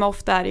står, ja, men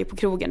ofta är det ju på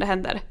krogen det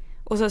händer.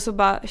 Och så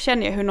bara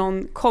känner jag hur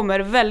någon kommer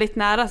väldigt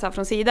nära så här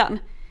från sidan.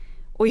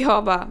 Och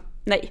jag bara,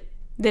 nej.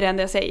 Det är det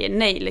enda jag säger,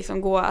 nej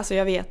liksom, gå, alltså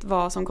jag vet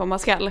vad som komma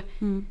skall.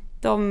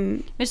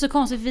 Men det är så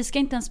konstigt, vi ska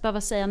inte ens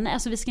behöva säga nej,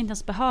 alltså vi ska inte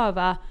ens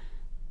behöva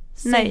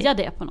säga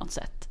det på något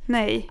sätt.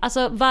 Nej.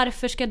 Alltså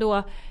varför ska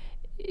då,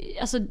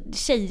 alltså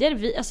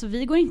tjejer,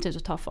 vi går inte ut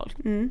och tar folk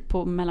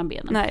på mellan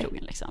benen på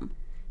krogen liksom.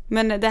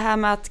 Men det här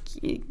med att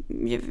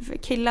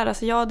killar,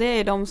 alltså det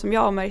är de som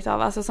jag har märkt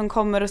av, alltså som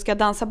kommer och ska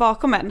dansa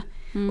bakom en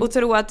och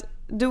tror att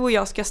du och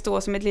jag ska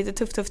stå som ett litet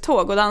tufft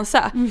tåg och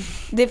dansa.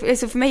 Det är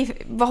alltså för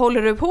mig, vad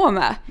håller du på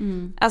med?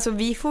 Alltså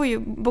vi får ju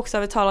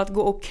bokstavligt talat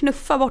gå och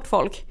knuffa bort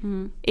folk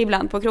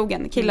ibland på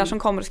krogen. Killar som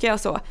kommer och ska göra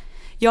så.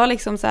 Jag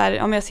liksom så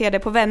här, om jag ser det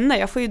på vänner,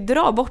 jag får ju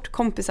dra bort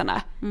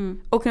kompisarna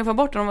och knuffa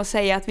bort dem och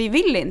säga att vi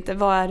vill inte,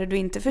 vad är det du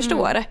inte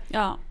förstår?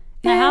 Ja.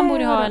 Nej, han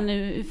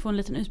borde få en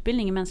liten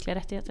utbildning i mänskliga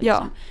rättigheter. Ja.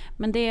 Liksom.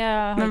 Men det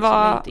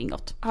har inte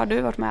ingått. Har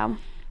du varit med om?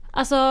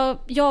 Alltså,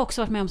 jag har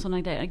också varit med om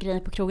sådana grejer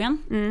på krogen.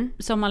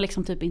 Som man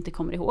liksom typ inte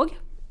kommer ihåg.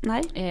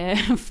 Nej.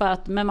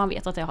 Men man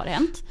vet att det har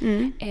hänt.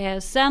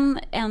 Sen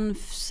en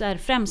så här,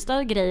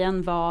 främsta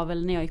grejen var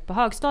väl när jag gick på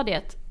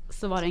högstadiet.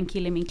 Så var det en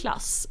kille i min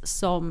klass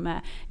som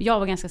jag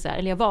var ganska så här,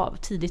 eller jag var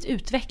tidigt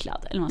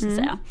utvecklad, eller vad man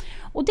ska säga.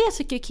 Och det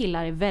tycker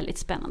killar är väldigt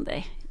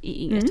spännande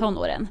i yngre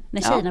tonåren.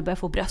 När tjejerna börjar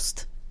få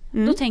bröst.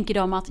 Då tänker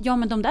de att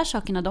men de där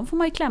sakerna, de får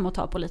man ju klämma och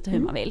ta på lite hur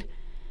man vill.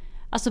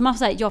 Alltså man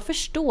säger, jag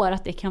förstår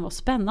att det kan vara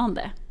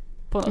spännande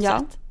på något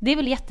sätt. Det är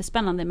väl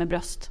jättespännande med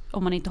bröst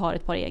om man inte har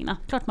ett par egna.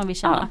 Klart man vill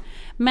känna.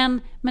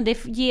 Men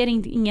det ger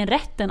ingen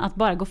rätten att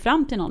bara gå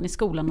fram till någon i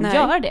skolan och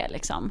göra det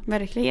liksom.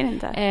 Verkligen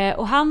inte.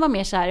 Och han var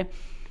mer så här,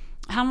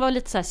 han var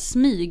lite så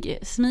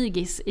här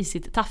smygis i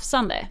sitt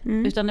tafsande.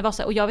 Utan det var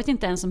så här, och jag vet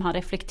inte ens om han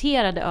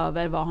reflekterade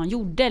över vad han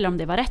gjorde eller om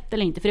det var rätt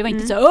eller inte. För det var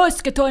inte så här,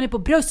 ska ta henne på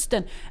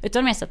brösten.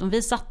 Utan mest att om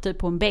vi satt typ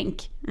på en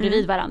bänk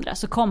bredvid varandra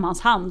så kom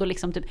hans hand och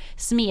liksom typ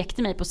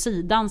smekte mig på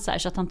sidan så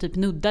att han typ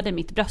nuddade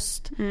mitt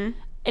bröst.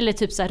 Eller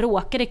typ så här,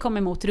 råkade komma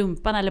emot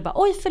rumpan eller bara,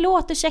 oj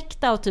förlåt,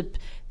 ursäkta, och typ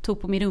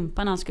tog på min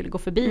rumpa när han skulle gå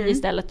förbi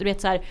istället. Du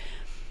vet så här,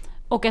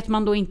 och att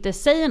man då inte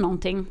säger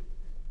någonting.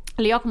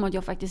 Eller jag kommer ihåg att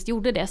jag faktiskt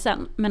gjorde det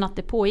sen. Men att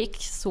det pågick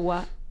så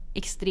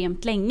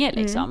extremt länge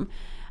liksom.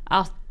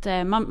 Att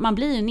man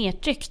blir ju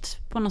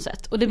nedtryckt på något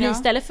sätt. Och det blir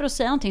istället för att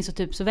säga någonting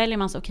så väljer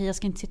man så okej, jag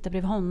ska inte sitta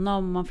bredvid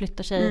honom. Man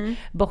flyttar sig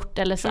bort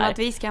eller så här. Som att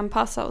vi ska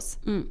anpassa oss.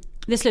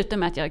 Det slutade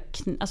med att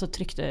jag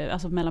tryckte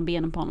mellan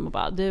benen på honom och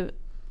bara, du,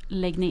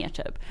 lägg ner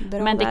typ.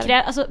 Bra. Men det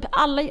krävs,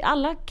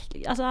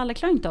 alla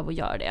klarar inte av att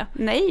göra det.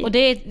 Nej. Och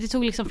det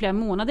tog liksom flera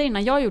månader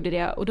innan jag gjorde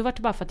det. Och då var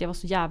det bara för att jag var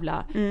så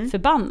jävla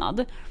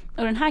förbannad.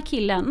 Och den här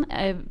killen,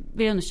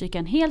 vill jag understryka,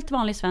 en helt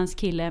vanlig svensk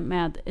kille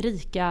med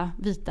rika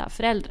vita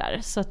föräldrar.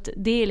 Så att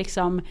det är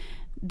liksom,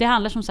 det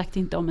handlar som sagt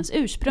inte om ens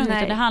ursprung.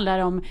 Utan det handlar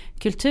om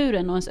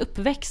kulturen och ens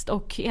uppväxt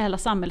och hela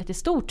samhället i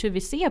stort. Hur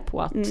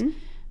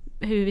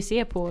vi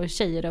ser på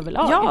tjejer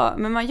överlag. Ja,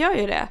 men man gör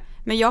ju det.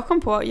 Men jag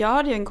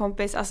hade ju en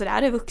kompis, alltså det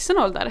här är vuxen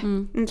ålder,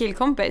 en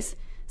killkompis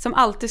som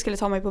alltid skulle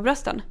ta mig på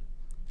brösten.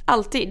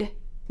 Alltid,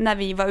 när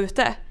vi var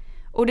ute.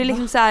 Och det är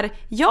liksom så här,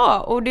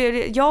 jag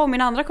och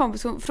min andra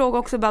kompis frågade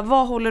också bara,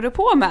 vad håller du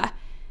på med?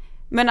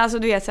 Men alltså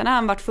du vet, sen när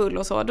han varit full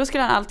och så, då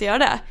skulle han alltid göra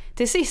det.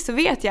 Till sist så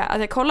vet jag att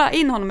jag kollade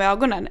in honom i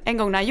ögonen en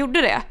gång när han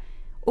gjorde det.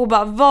 Och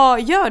bara,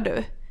 vad gör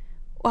du?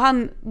 Och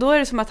då är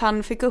det som att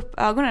han fick upp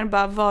ögonen och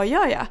bara, vad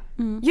gör jag?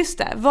 Just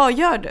det, vad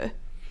gör du?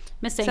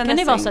 Men sen kan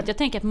det vara så att jag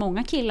tänker att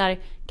många killar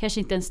kanske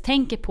inte ens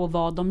tänker på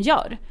vad de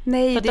gör.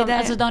 Nej, för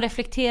att de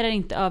reflekterar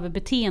inte över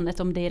beteendet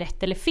om det är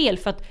rätt eller fel.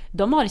 För att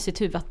de har i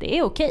sitt huvud att det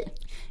är okej.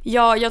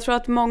 Ja, jag tror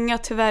att många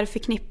tyvärr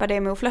förknippar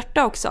det med att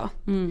flirta också.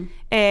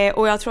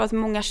 Och jag tror att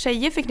många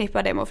tjejer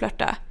förknippar det med att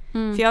flirta.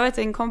 För jag vet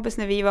en kompis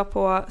när vi var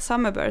på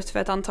Summerburst för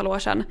ett antal år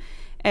sedan.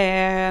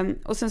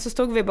 Och sen så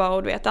stod vi bara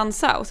och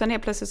dansa. Och sen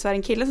helt plötsligt så är det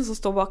en kille som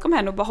står bakom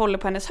henne och bara håller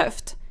på hennes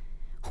höft.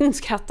 Hon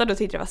skrattade och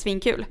tyckte det var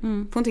svinkul.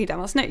 För hon tyckte han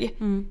var snygg.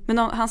 Men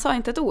han sa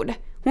inte ett ord.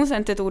 Hon sa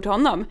inte ett ord till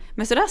honom.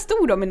 Men så där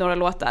stod de i några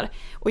låtar.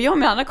 Och jag och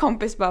min andra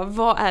kompis bara,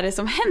 vad är det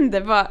som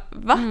händer? Va?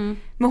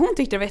 Men hon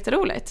tyckte det var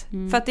jätteroligt.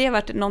 För att det har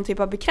varit någon typ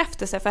av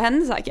bekräftelse för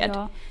henne säkert.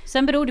 Ja.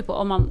 Sen beror det på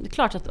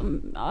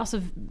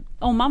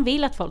om man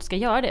vill att folk ska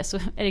göra det, så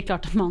är det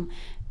klart att man...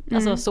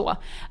 Alltså så.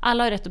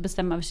 Alla har rätt att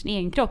bestämma över sin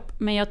egen kropp.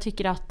 Men jag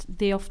tycker att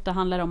det ofta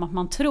handlar om att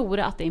man tror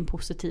att det är en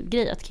positiv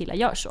grej att killar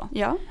gör så.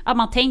 Ja. Att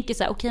man tänker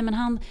så här, okej,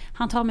 men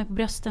han tar mig på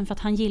brösten för att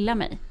han gillar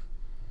mig.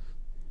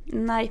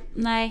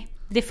 Nej,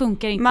 det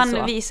funkar inte så.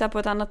 Man visar på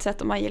ett annat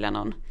sätt om man gillar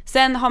någon.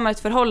 Sen har man ett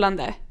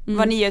förhållande.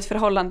 Vad ni är ett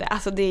förhållande,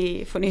 alltså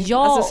det får ni...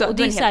 Ja, alltså, och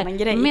det är så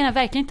här, jag menar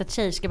verkligen inte att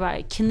tjejer ska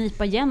bara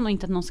knipa igen och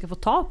inte att någon ska få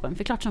ta på en.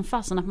 För klart som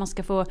fasen att man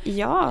ska få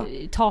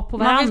ta på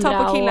varandra. Man vill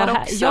ta på killar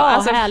också. Ja,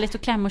 alltså, härligt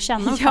att klämma och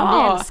känna och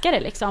vi älskar det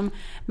liksom.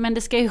 Men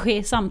det ska ju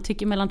ske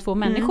samtycke mellan två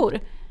människor.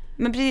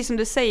 Men precis som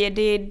du säger,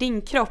 det är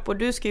din kropp och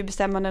du ska ju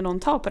bestämma när någon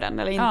tar på den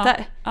eller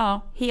inte.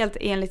 Ja. Helt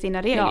enligt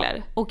dina regler.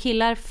 Ja. Och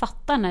killar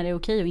fattar när det är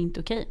okej och inte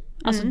okej.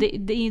 Alltså,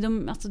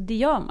 det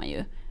gör man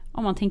ju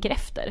om man tänker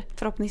efter.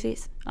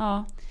 Förhoppningsvis.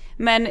 Ja.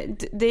 Men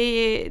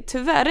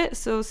tyvärr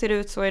så ser det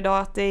ut så idag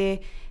att det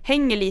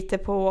hänger lite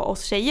på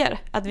oss tjejer.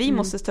 Att vi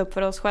måste stå upp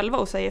för oss själva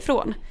och säga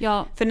ifrån.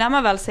 Ja. För när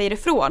man väl säger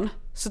ifrån,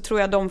 så tror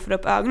jag de får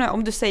upp ögonen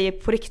om du säger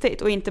på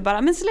riktigt och inte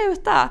bara men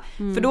sluta.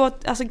 För då,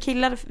 alltså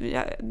killar,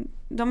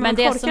 men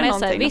det som är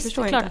så här, visst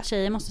klart att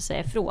tjejer måste säga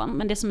ifrån,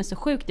 men det som är så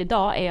sjukt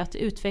idag är att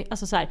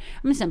alltså så här,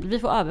 till exempel vi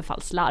får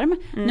överfallslarm.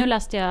 Nu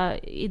läste jag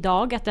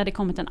idag att det hade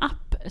kommit en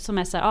app som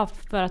är så här,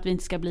 för att vi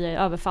inte ska bli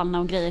överfallna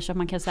och grejer, så att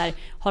man kan så här,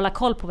 hålla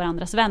koll på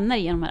varandras vänner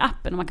genom den här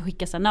appen, och man kan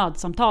skicka så här,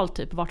 nödsamtal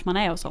typ vart man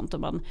är och sånt, och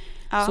man,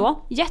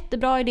 så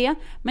jättebra idé,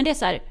 men det är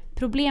så här,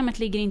 problemet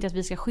ligger inte att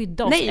vi ska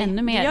skydda oss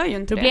ännu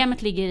mer.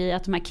 Problemet ligger i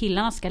att de här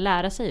killarna ska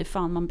lära sig hur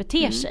fan man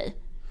beter sig.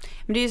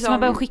 Men det är ju så man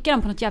börjar skicka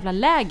dem på något jävla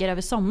läger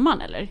över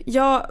sommaren, eller?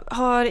 Jag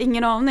har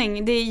ingen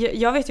aning.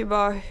 Jag vet ju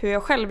bara hur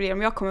jag själv blir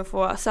om jag kommer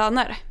få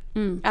söner.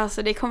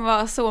 Alltså det kommer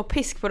vara så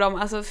pisk på dem.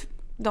 Alltså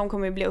de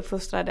kommer ju bli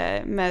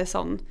uppfostrade med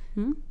sån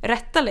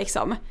rätta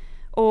liksom.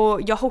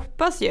 Och jag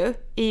hoppas ju,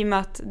 i och med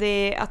att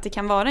det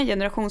kan vara en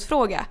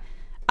generationsfråga,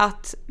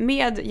 att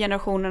med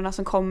generationerna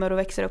som kommer och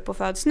växer upp och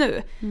föds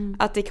nu,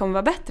 att det kommer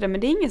vara bättre,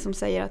 men det är ingen som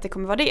säger att det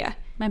kommer vara det.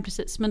 Men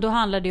precis, men då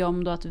handlar det ju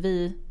om då att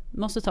vi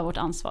måste ta vårt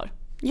ansvar.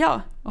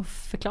 Ja. Och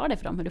förklara det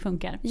för dem hur det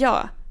funkar.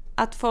 Ja,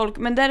 att folk,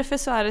 men därför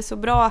så är det så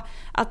bra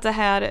att det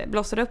här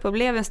blossade upp och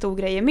blev en stor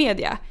grej i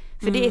media.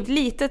 För det är ett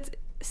litet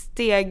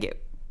steg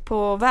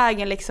på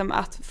vägen liksom,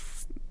 att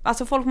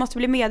alltså folk måste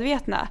bli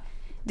medvetna.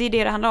 Det är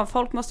det handlar om.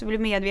 Folk måste bli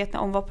medvetna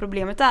om vad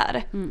problemet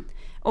är.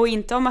 Och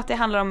inte om att det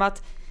handlar om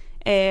att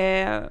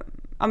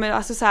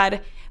alltså så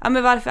här,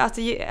 men varför att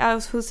det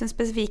är hos en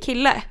specifik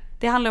kille.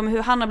 Det handlar om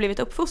hur han har blivit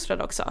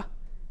uppfostrad också.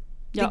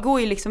 Ja. Det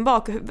går ju liksom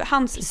bak.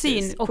 Hans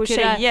syn på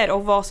tjejer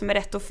och vad som är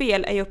rätt och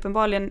fel är ju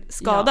uppenbarligen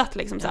skadat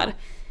liksom så här.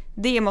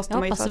 Det måste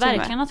man ju ta till med. Jag hoppas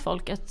verkligen att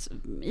folk,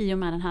 i och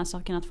med den här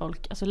saken, att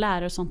folk, alltså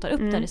lärare och sånt tar upp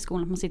där i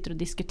skolan, att man sitter och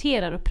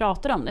diskuterar och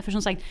pratar om det. För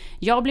som sagt,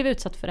 jag blev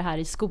utsatt för det här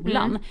i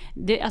skolan.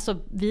 Alltså,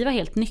 vi var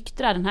helt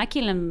nyktra. Den här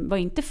killen var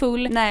inte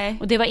full. Nej.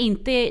 Och det var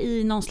inte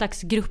i någon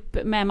slags grupp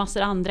med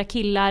massor andra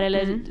killar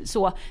eller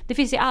så. Det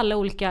finns i alla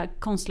olika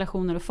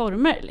konstellationer och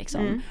former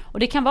liksom. Och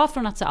det kan vara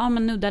från att så,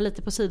 men nudda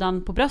lite på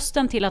sidan på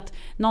brösten, till att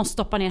någon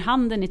stoppar ner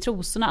handen i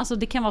trosorna. Alltså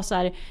det kan vara så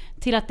här,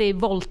 till att det är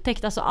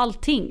våldtäkt, alltså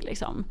allting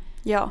liksom.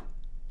 Ja.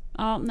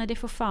 Ja, nej, det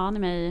får fan i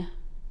mig.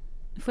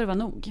 Det får det vara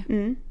nog.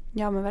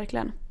 Ja, men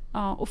verkligen.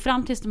 Ja, och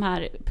fram tills de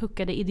här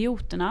puckade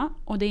idioterna,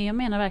 och det, jag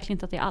menar verkligen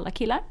inte att det är alla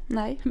killar.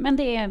 Nej. Men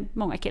det är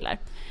många killar.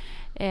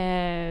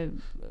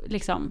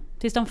 Liksom,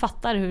 tills de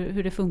fattar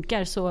hur det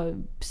funkar, så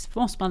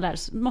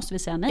måste vi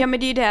säga nej. Ja, men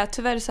det är ju det.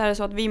 Tyvärr så är det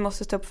så att vi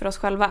måste stå upp för oss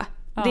själva.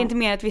 Ja. Det är inte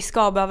mer att vi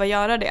ska behöva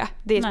göra det.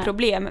 Det är ett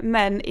problem.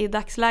 Men i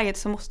dagsläget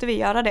så måste vi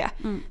göra det.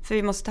 För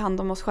vi måste ta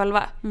hand om oss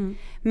själva.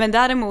 Men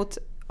däremot,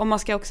 om man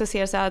ska också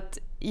se så här, att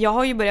jag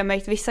har ju börjat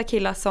märkt vissa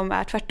killar som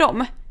är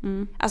tvärtom.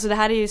 Alltså det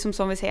här är ju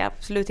som vi säger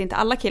absolut inte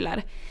alla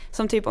killar.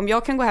 Som typ om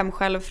jag kan gå hem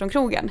själv från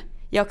krogen,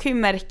 jag kan ju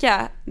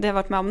märka, det har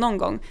varit med om någon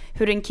gång,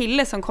 hur en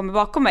kille som kommer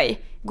bakom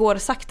mig går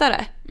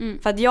saktare.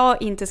 För att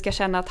jag inte ska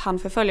känna att han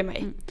förföljer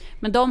mig.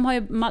 Men de har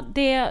ju,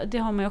 det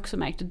har man ju också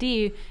märkt. Och det är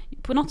ju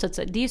på något sätt,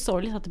 det är ju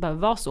sorgligt att det behöver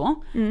vara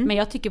så. Men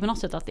jag tycker på något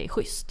sätt att det är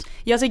schysst.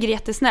 Jag tycker det är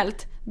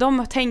jättesnällt.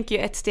 De tänker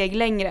ju ett steg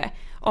längre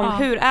om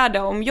hur är det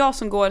om jag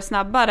som går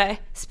snabbare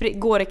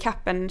går i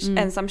kappen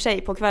ensam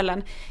tjej på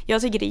kvällen.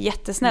 Jag tycker det är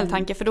jättesnäll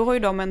tanke, för då har ju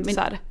de en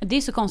så här. Det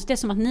är så konstigt, det är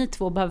som att ni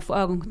två behöver få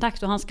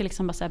ögonkontakt och han ska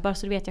liksom bara säga, bara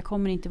så du vet, jag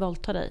kommer inte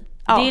våldta dig.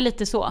 Ja. Det är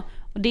lite så.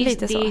 Och det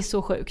är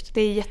så sjukt.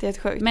 Det är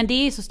jättesjukt. Men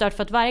det är så stört,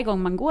 för att varje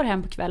gång man går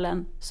hem på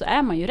kvällen så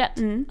är man ju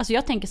rädd. Alltså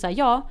jag tänker så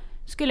här,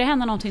 skulle det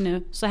hända någonting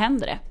nu så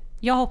händer det.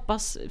 Jag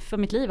hoppas för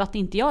mitt liv att det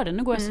inte gör det.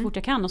 Nu går jag så fort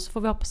jag kan, och så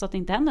får vi hoppas att det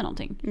inte händer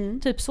någonting.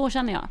 Typ så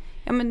känner jag.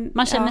 Ja, men,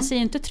 man känner sig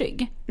ju inte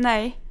trygg.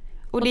 Nej.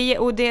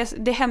 Och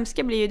det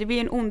hemska blir ju, det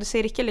blir en ond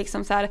cirkel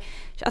liksom så här,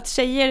 att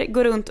tjejer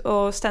går runt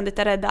och ständigt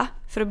är rädda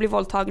för att bli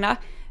våldtagna.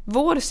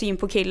 Vår syn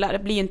på killar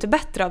blir ju inte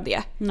bättre av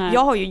det. Nej.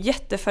 Jag har ju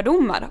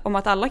jättefördomar om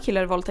att alla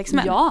killar är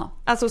våldtäktsmän. Ja.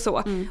 Alltså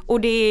så.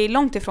 Och det är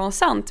långt ifrån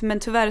sant, men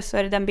tyvärr så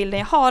är det den bilden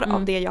jag har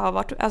av det jag har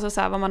varit, alltså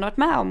så här, vad man har varit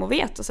med om och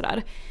vet och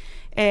sådär.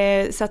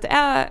 Så att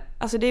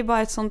det är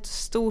bara ett sånt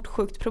stort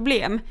sjukt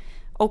problem.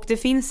 Och det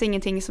finns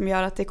ingenting som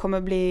gör att det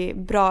kommer bli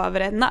bra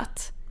över en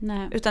natt.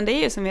 Nej. Utan det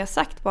är ju som vi har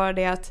sagt, bara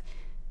det att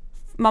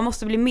man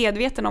måste bli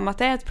medveten om att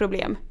det är ett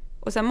problem.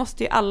 Och sen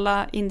måste ju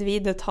alla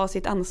individer ta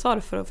sitt ansvar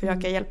för att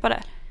försöka hjälpa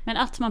det. Men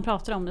att man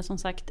pratar om det, som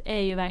sagt, är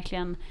ju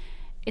verkligen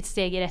ett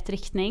steg i rätt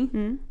riktning.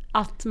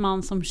 Att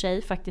man som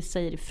tjej faktiskt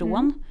säger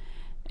ifrån.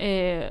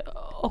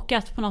 Och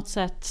att på något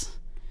sätt...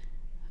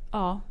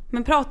 Ja.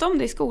 Men prata om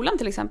det i skolan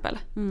till exempel.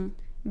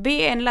 Be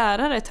en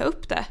lärare ta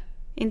upp det.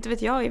 Inte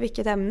vet jag i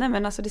vilket ämne,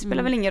 men alltså det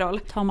spelar väl ingen roll.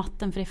 Ta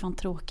matten, för det är fan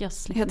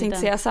tråkigast. Jag tänkte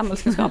säga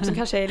samhällskunskap som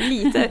kanske är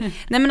lite...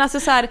 Nej, men alltså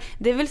så här,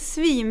 det är väl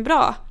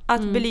svinbra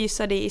att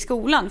belysa det i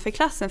skolan för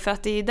klassen, för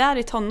att det är där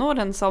i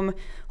tonåren som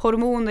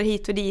hormoner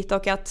hit och dit,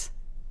 och att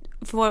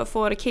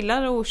får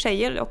killar och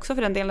tjejer också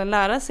för den delen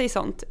lära sig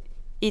sånt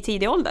i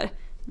tidig ålder.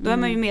 Då är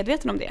man ju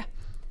medveten om det.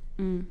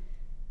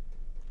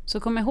 Så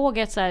kom ihåg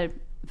att så här,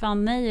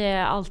 fan, nej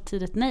är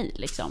alltid ett nej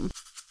liksom.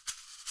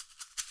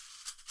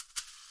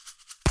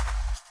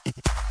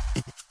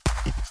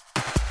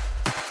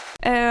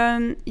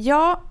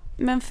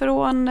 men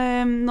från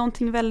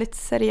någonting väldigt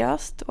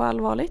seriöst och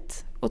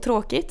allvarligt och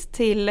tråkigt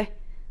till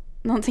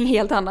någonting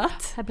helt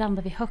annat. Här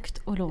blandar vi högt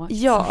och lågt.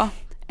 Ja,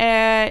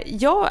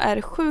 jag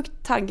är sjukt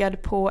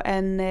taggad på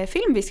en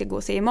film vi ska gå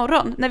och se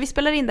imorgon. När vi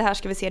spelar in det här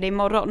ska vi se det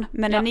imorgon,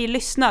 men när ni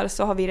lyssnar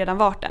så har vi redan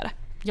varit där.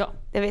 Ja.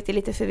 Det vet jag är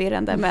lite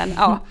förvirrande, men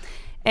ja.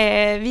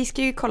 Vi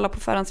ska ju kolla på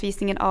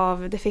förhandsvisningen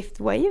av The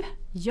Fifth Wave.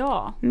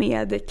 Ja.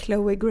 Med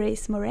Chloe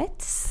Grace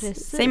Moretz.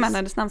 Precis. Säger man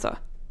hennes namn så?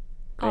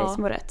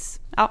 Grace Moretz.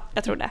 Ja,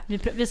 jag tror det.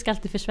 Vi ska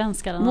alltid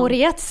försvenska den.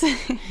 Moretz.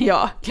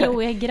 Ja.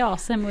 Chloe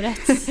Grace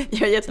Moretz.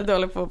 Jag är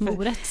jättedålig på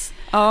Moretz.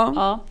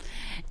 Ja.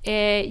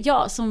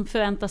 Ja, som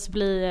förväntas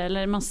bli,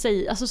 eller man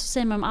säger, alltså så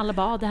säger man om alla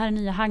bara, det här är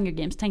nya Hunger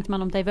Games. Tänkte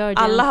man om Divergent.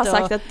 Alla har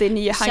sagt att det är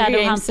nya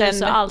Hunger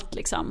Games och allt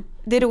liksom.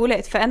 Det är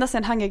roligt, för ända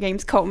sedan Hunger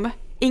Games kom,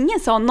 ingen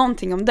sa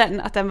någonting om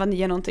den, att den var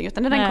nya någonting,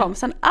 utan när den kom,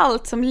 sen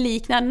allt som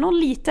liknar någon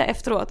lite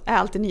efteråt är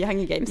alltid nya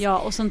Hunger Games. Ja,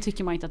 och sen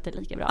tycker man inte att det är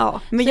lika bra.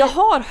 Ja, men jag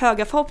har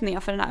höga förhoppningar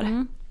för den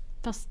här.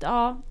 Fast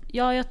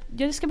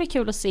det ska bli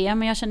kul att se,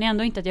 men jag känner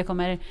ändå inte att jag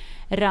kommer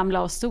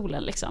ramla av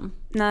stolen liksom.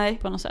 Nej.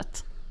 På något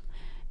sätt.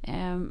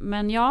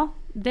 Men ja,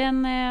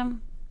 den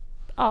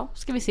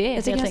ska vi se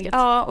helt enkelt.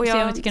 Ja, och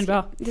se om vi tycker den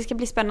är bra. Det ska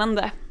bli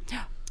spännande.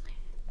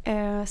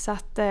 Ja. Så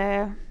att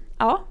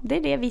det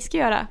är det vi ska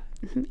göra.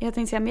 Jag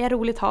tänkte säga, mer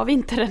roligt har vi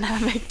inte den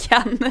här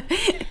veckan.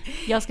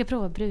 Jag ska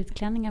prova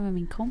brudklänningar med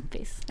min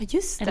kompis.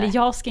 Just det. Eller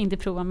jag ska inte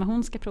prova, men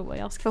hon ska prova.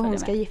 Jag ska för hon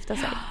ska med. Gifta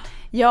sig.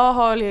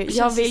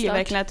 Jag vill ju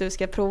verkligen att du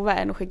ska prova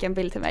en och skicka en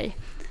bild till mig.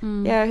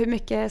 Ja, hur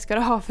mycket ska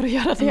du ha för att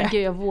göra det? Men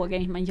gud, jag vågar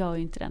inte, man gör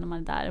ju inte det när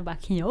man är där och bara,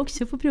 kan jag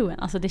också få prova en?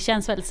 Alltså det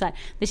känns väldigt så här,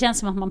 det känns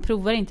som att man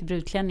provar inte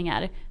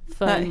brudklänningar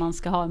för man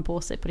ska ha en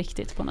på sig på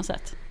riktigt på något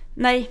sätt.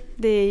 Nej,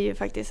 det är ju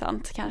faktiskt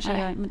sant kanske.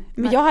 Ja,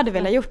 men jag hade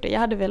velat gjort det. Jag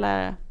hade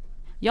velat...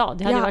 Ja,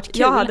 det hade varit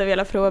kul. Jag hade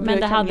velat prova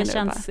brudklänningen.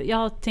 Men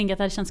jag tänker att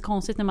det hade känts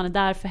konstigt när man är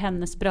där för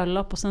hennes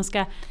bröllop och sen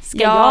ska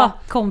jag,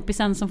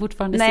 kompisen som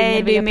fortfarande singel,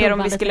 nej, det är mer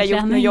om vi skulle ha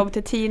gjort något jobb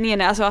till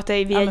tidningen. Alltså att det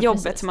är via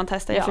jobbet precis. Som man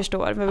testar, jag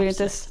förstår. Men vill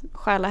inte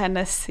stjäla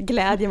hennes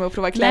glädje med att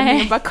prova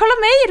klänningen. Bara, kolla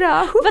mig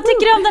då! Vad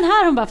tycker du om den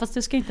här? Hon bara, fast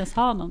du ska inte ens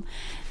ha någon.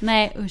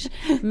 Nej, usch.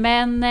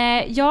 Men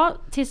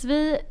tills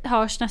vi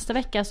hörs nästa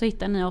vecka så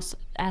hittar ni oss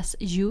as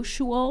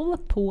usual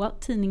på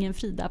tidningen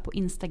Frida på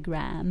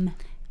Instagram.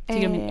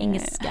 Tycker du om min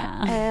engelska?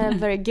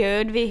 Very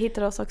good. Vi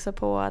hittar oss också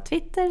på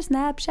Twitter,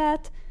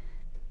 Snapchat,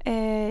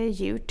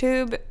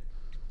 YouTube.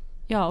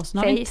 Ja, och så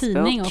har vi en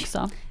tidning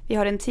också. Vi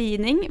har en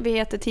tidning. Vi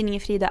heter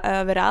Tidningen Frida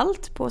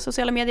överallt på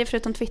sociala medier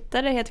förutom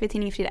Twitter. Det heter vi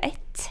Tidningen Frida 1.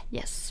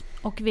 Yes.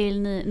 Och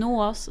vill ni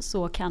nå oss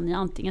så kan ni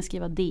antingen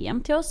skriva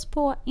DM till oss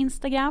på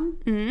Instagram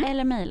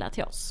eller mejla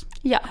till oss.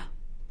 Ja.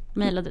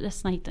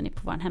 Mejladresserna hittar ni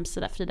på vår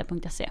hemsida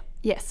frida.se.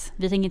 Yes.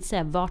 Vi tänker inte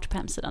säga vart på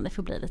hemsidan, det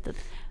får bli lite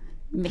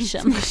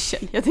mission.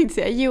 Jag tänkte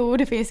säga,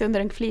 det finns under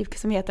en flik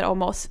som heter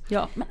Om oss.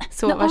 Ja, men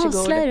så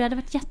varsågod. Det hade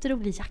varit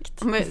jätterolig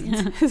jakt.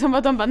 Men, som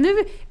att de bara, nu,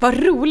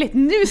 vad roligt,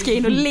 nu ska jag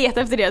in och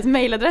leta efter deras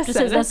mejladresser.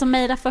 Precis, den som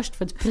mejlar först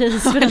får ett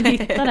pris för att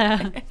hitta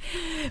det.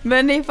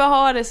 Men ni får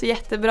ha det så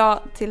jättebra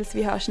tills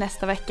vi hörs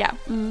nästa vecka.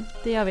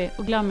 Det gör vi,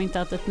 och glöm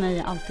inte att ett nej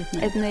är alltid ett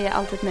nej. Ett nej är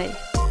alltid ett nej.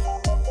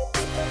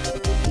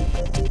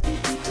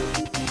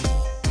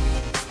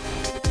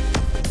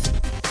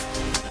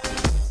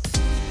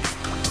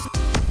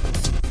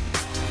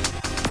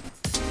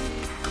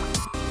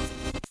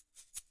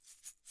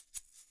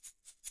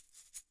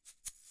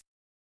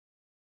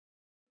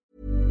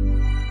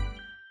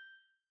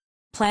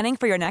 Planning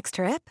for your next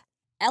trip?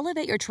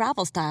 Elevate your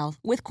travel style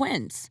with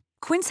Quince.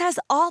 Quince has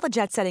all the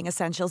jet-setting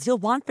essentials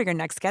you'll want for your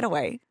next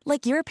getaway,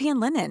 like European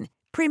linen,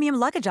 premium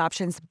luggage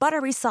options,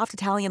 buttery soft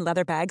Italian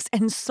leather bags,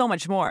 and so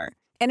much more.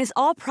 And is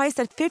all priced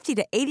at 50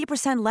 to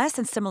 80% less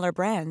than similar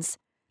brands.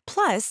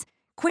 Plus,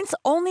 Quince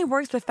only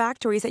works with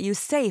factories that use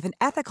safe and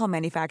ethical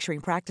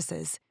manufacturing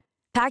practices.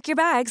 Pack your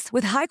bags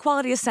with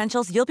high-quality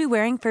essentials you'll be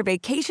wearing for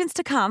vacations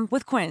to come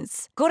with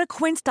Quince. Go to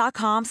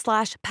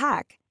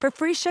quince.com/pack for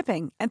free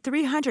shipping and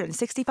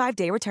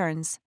 365-day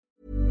returns.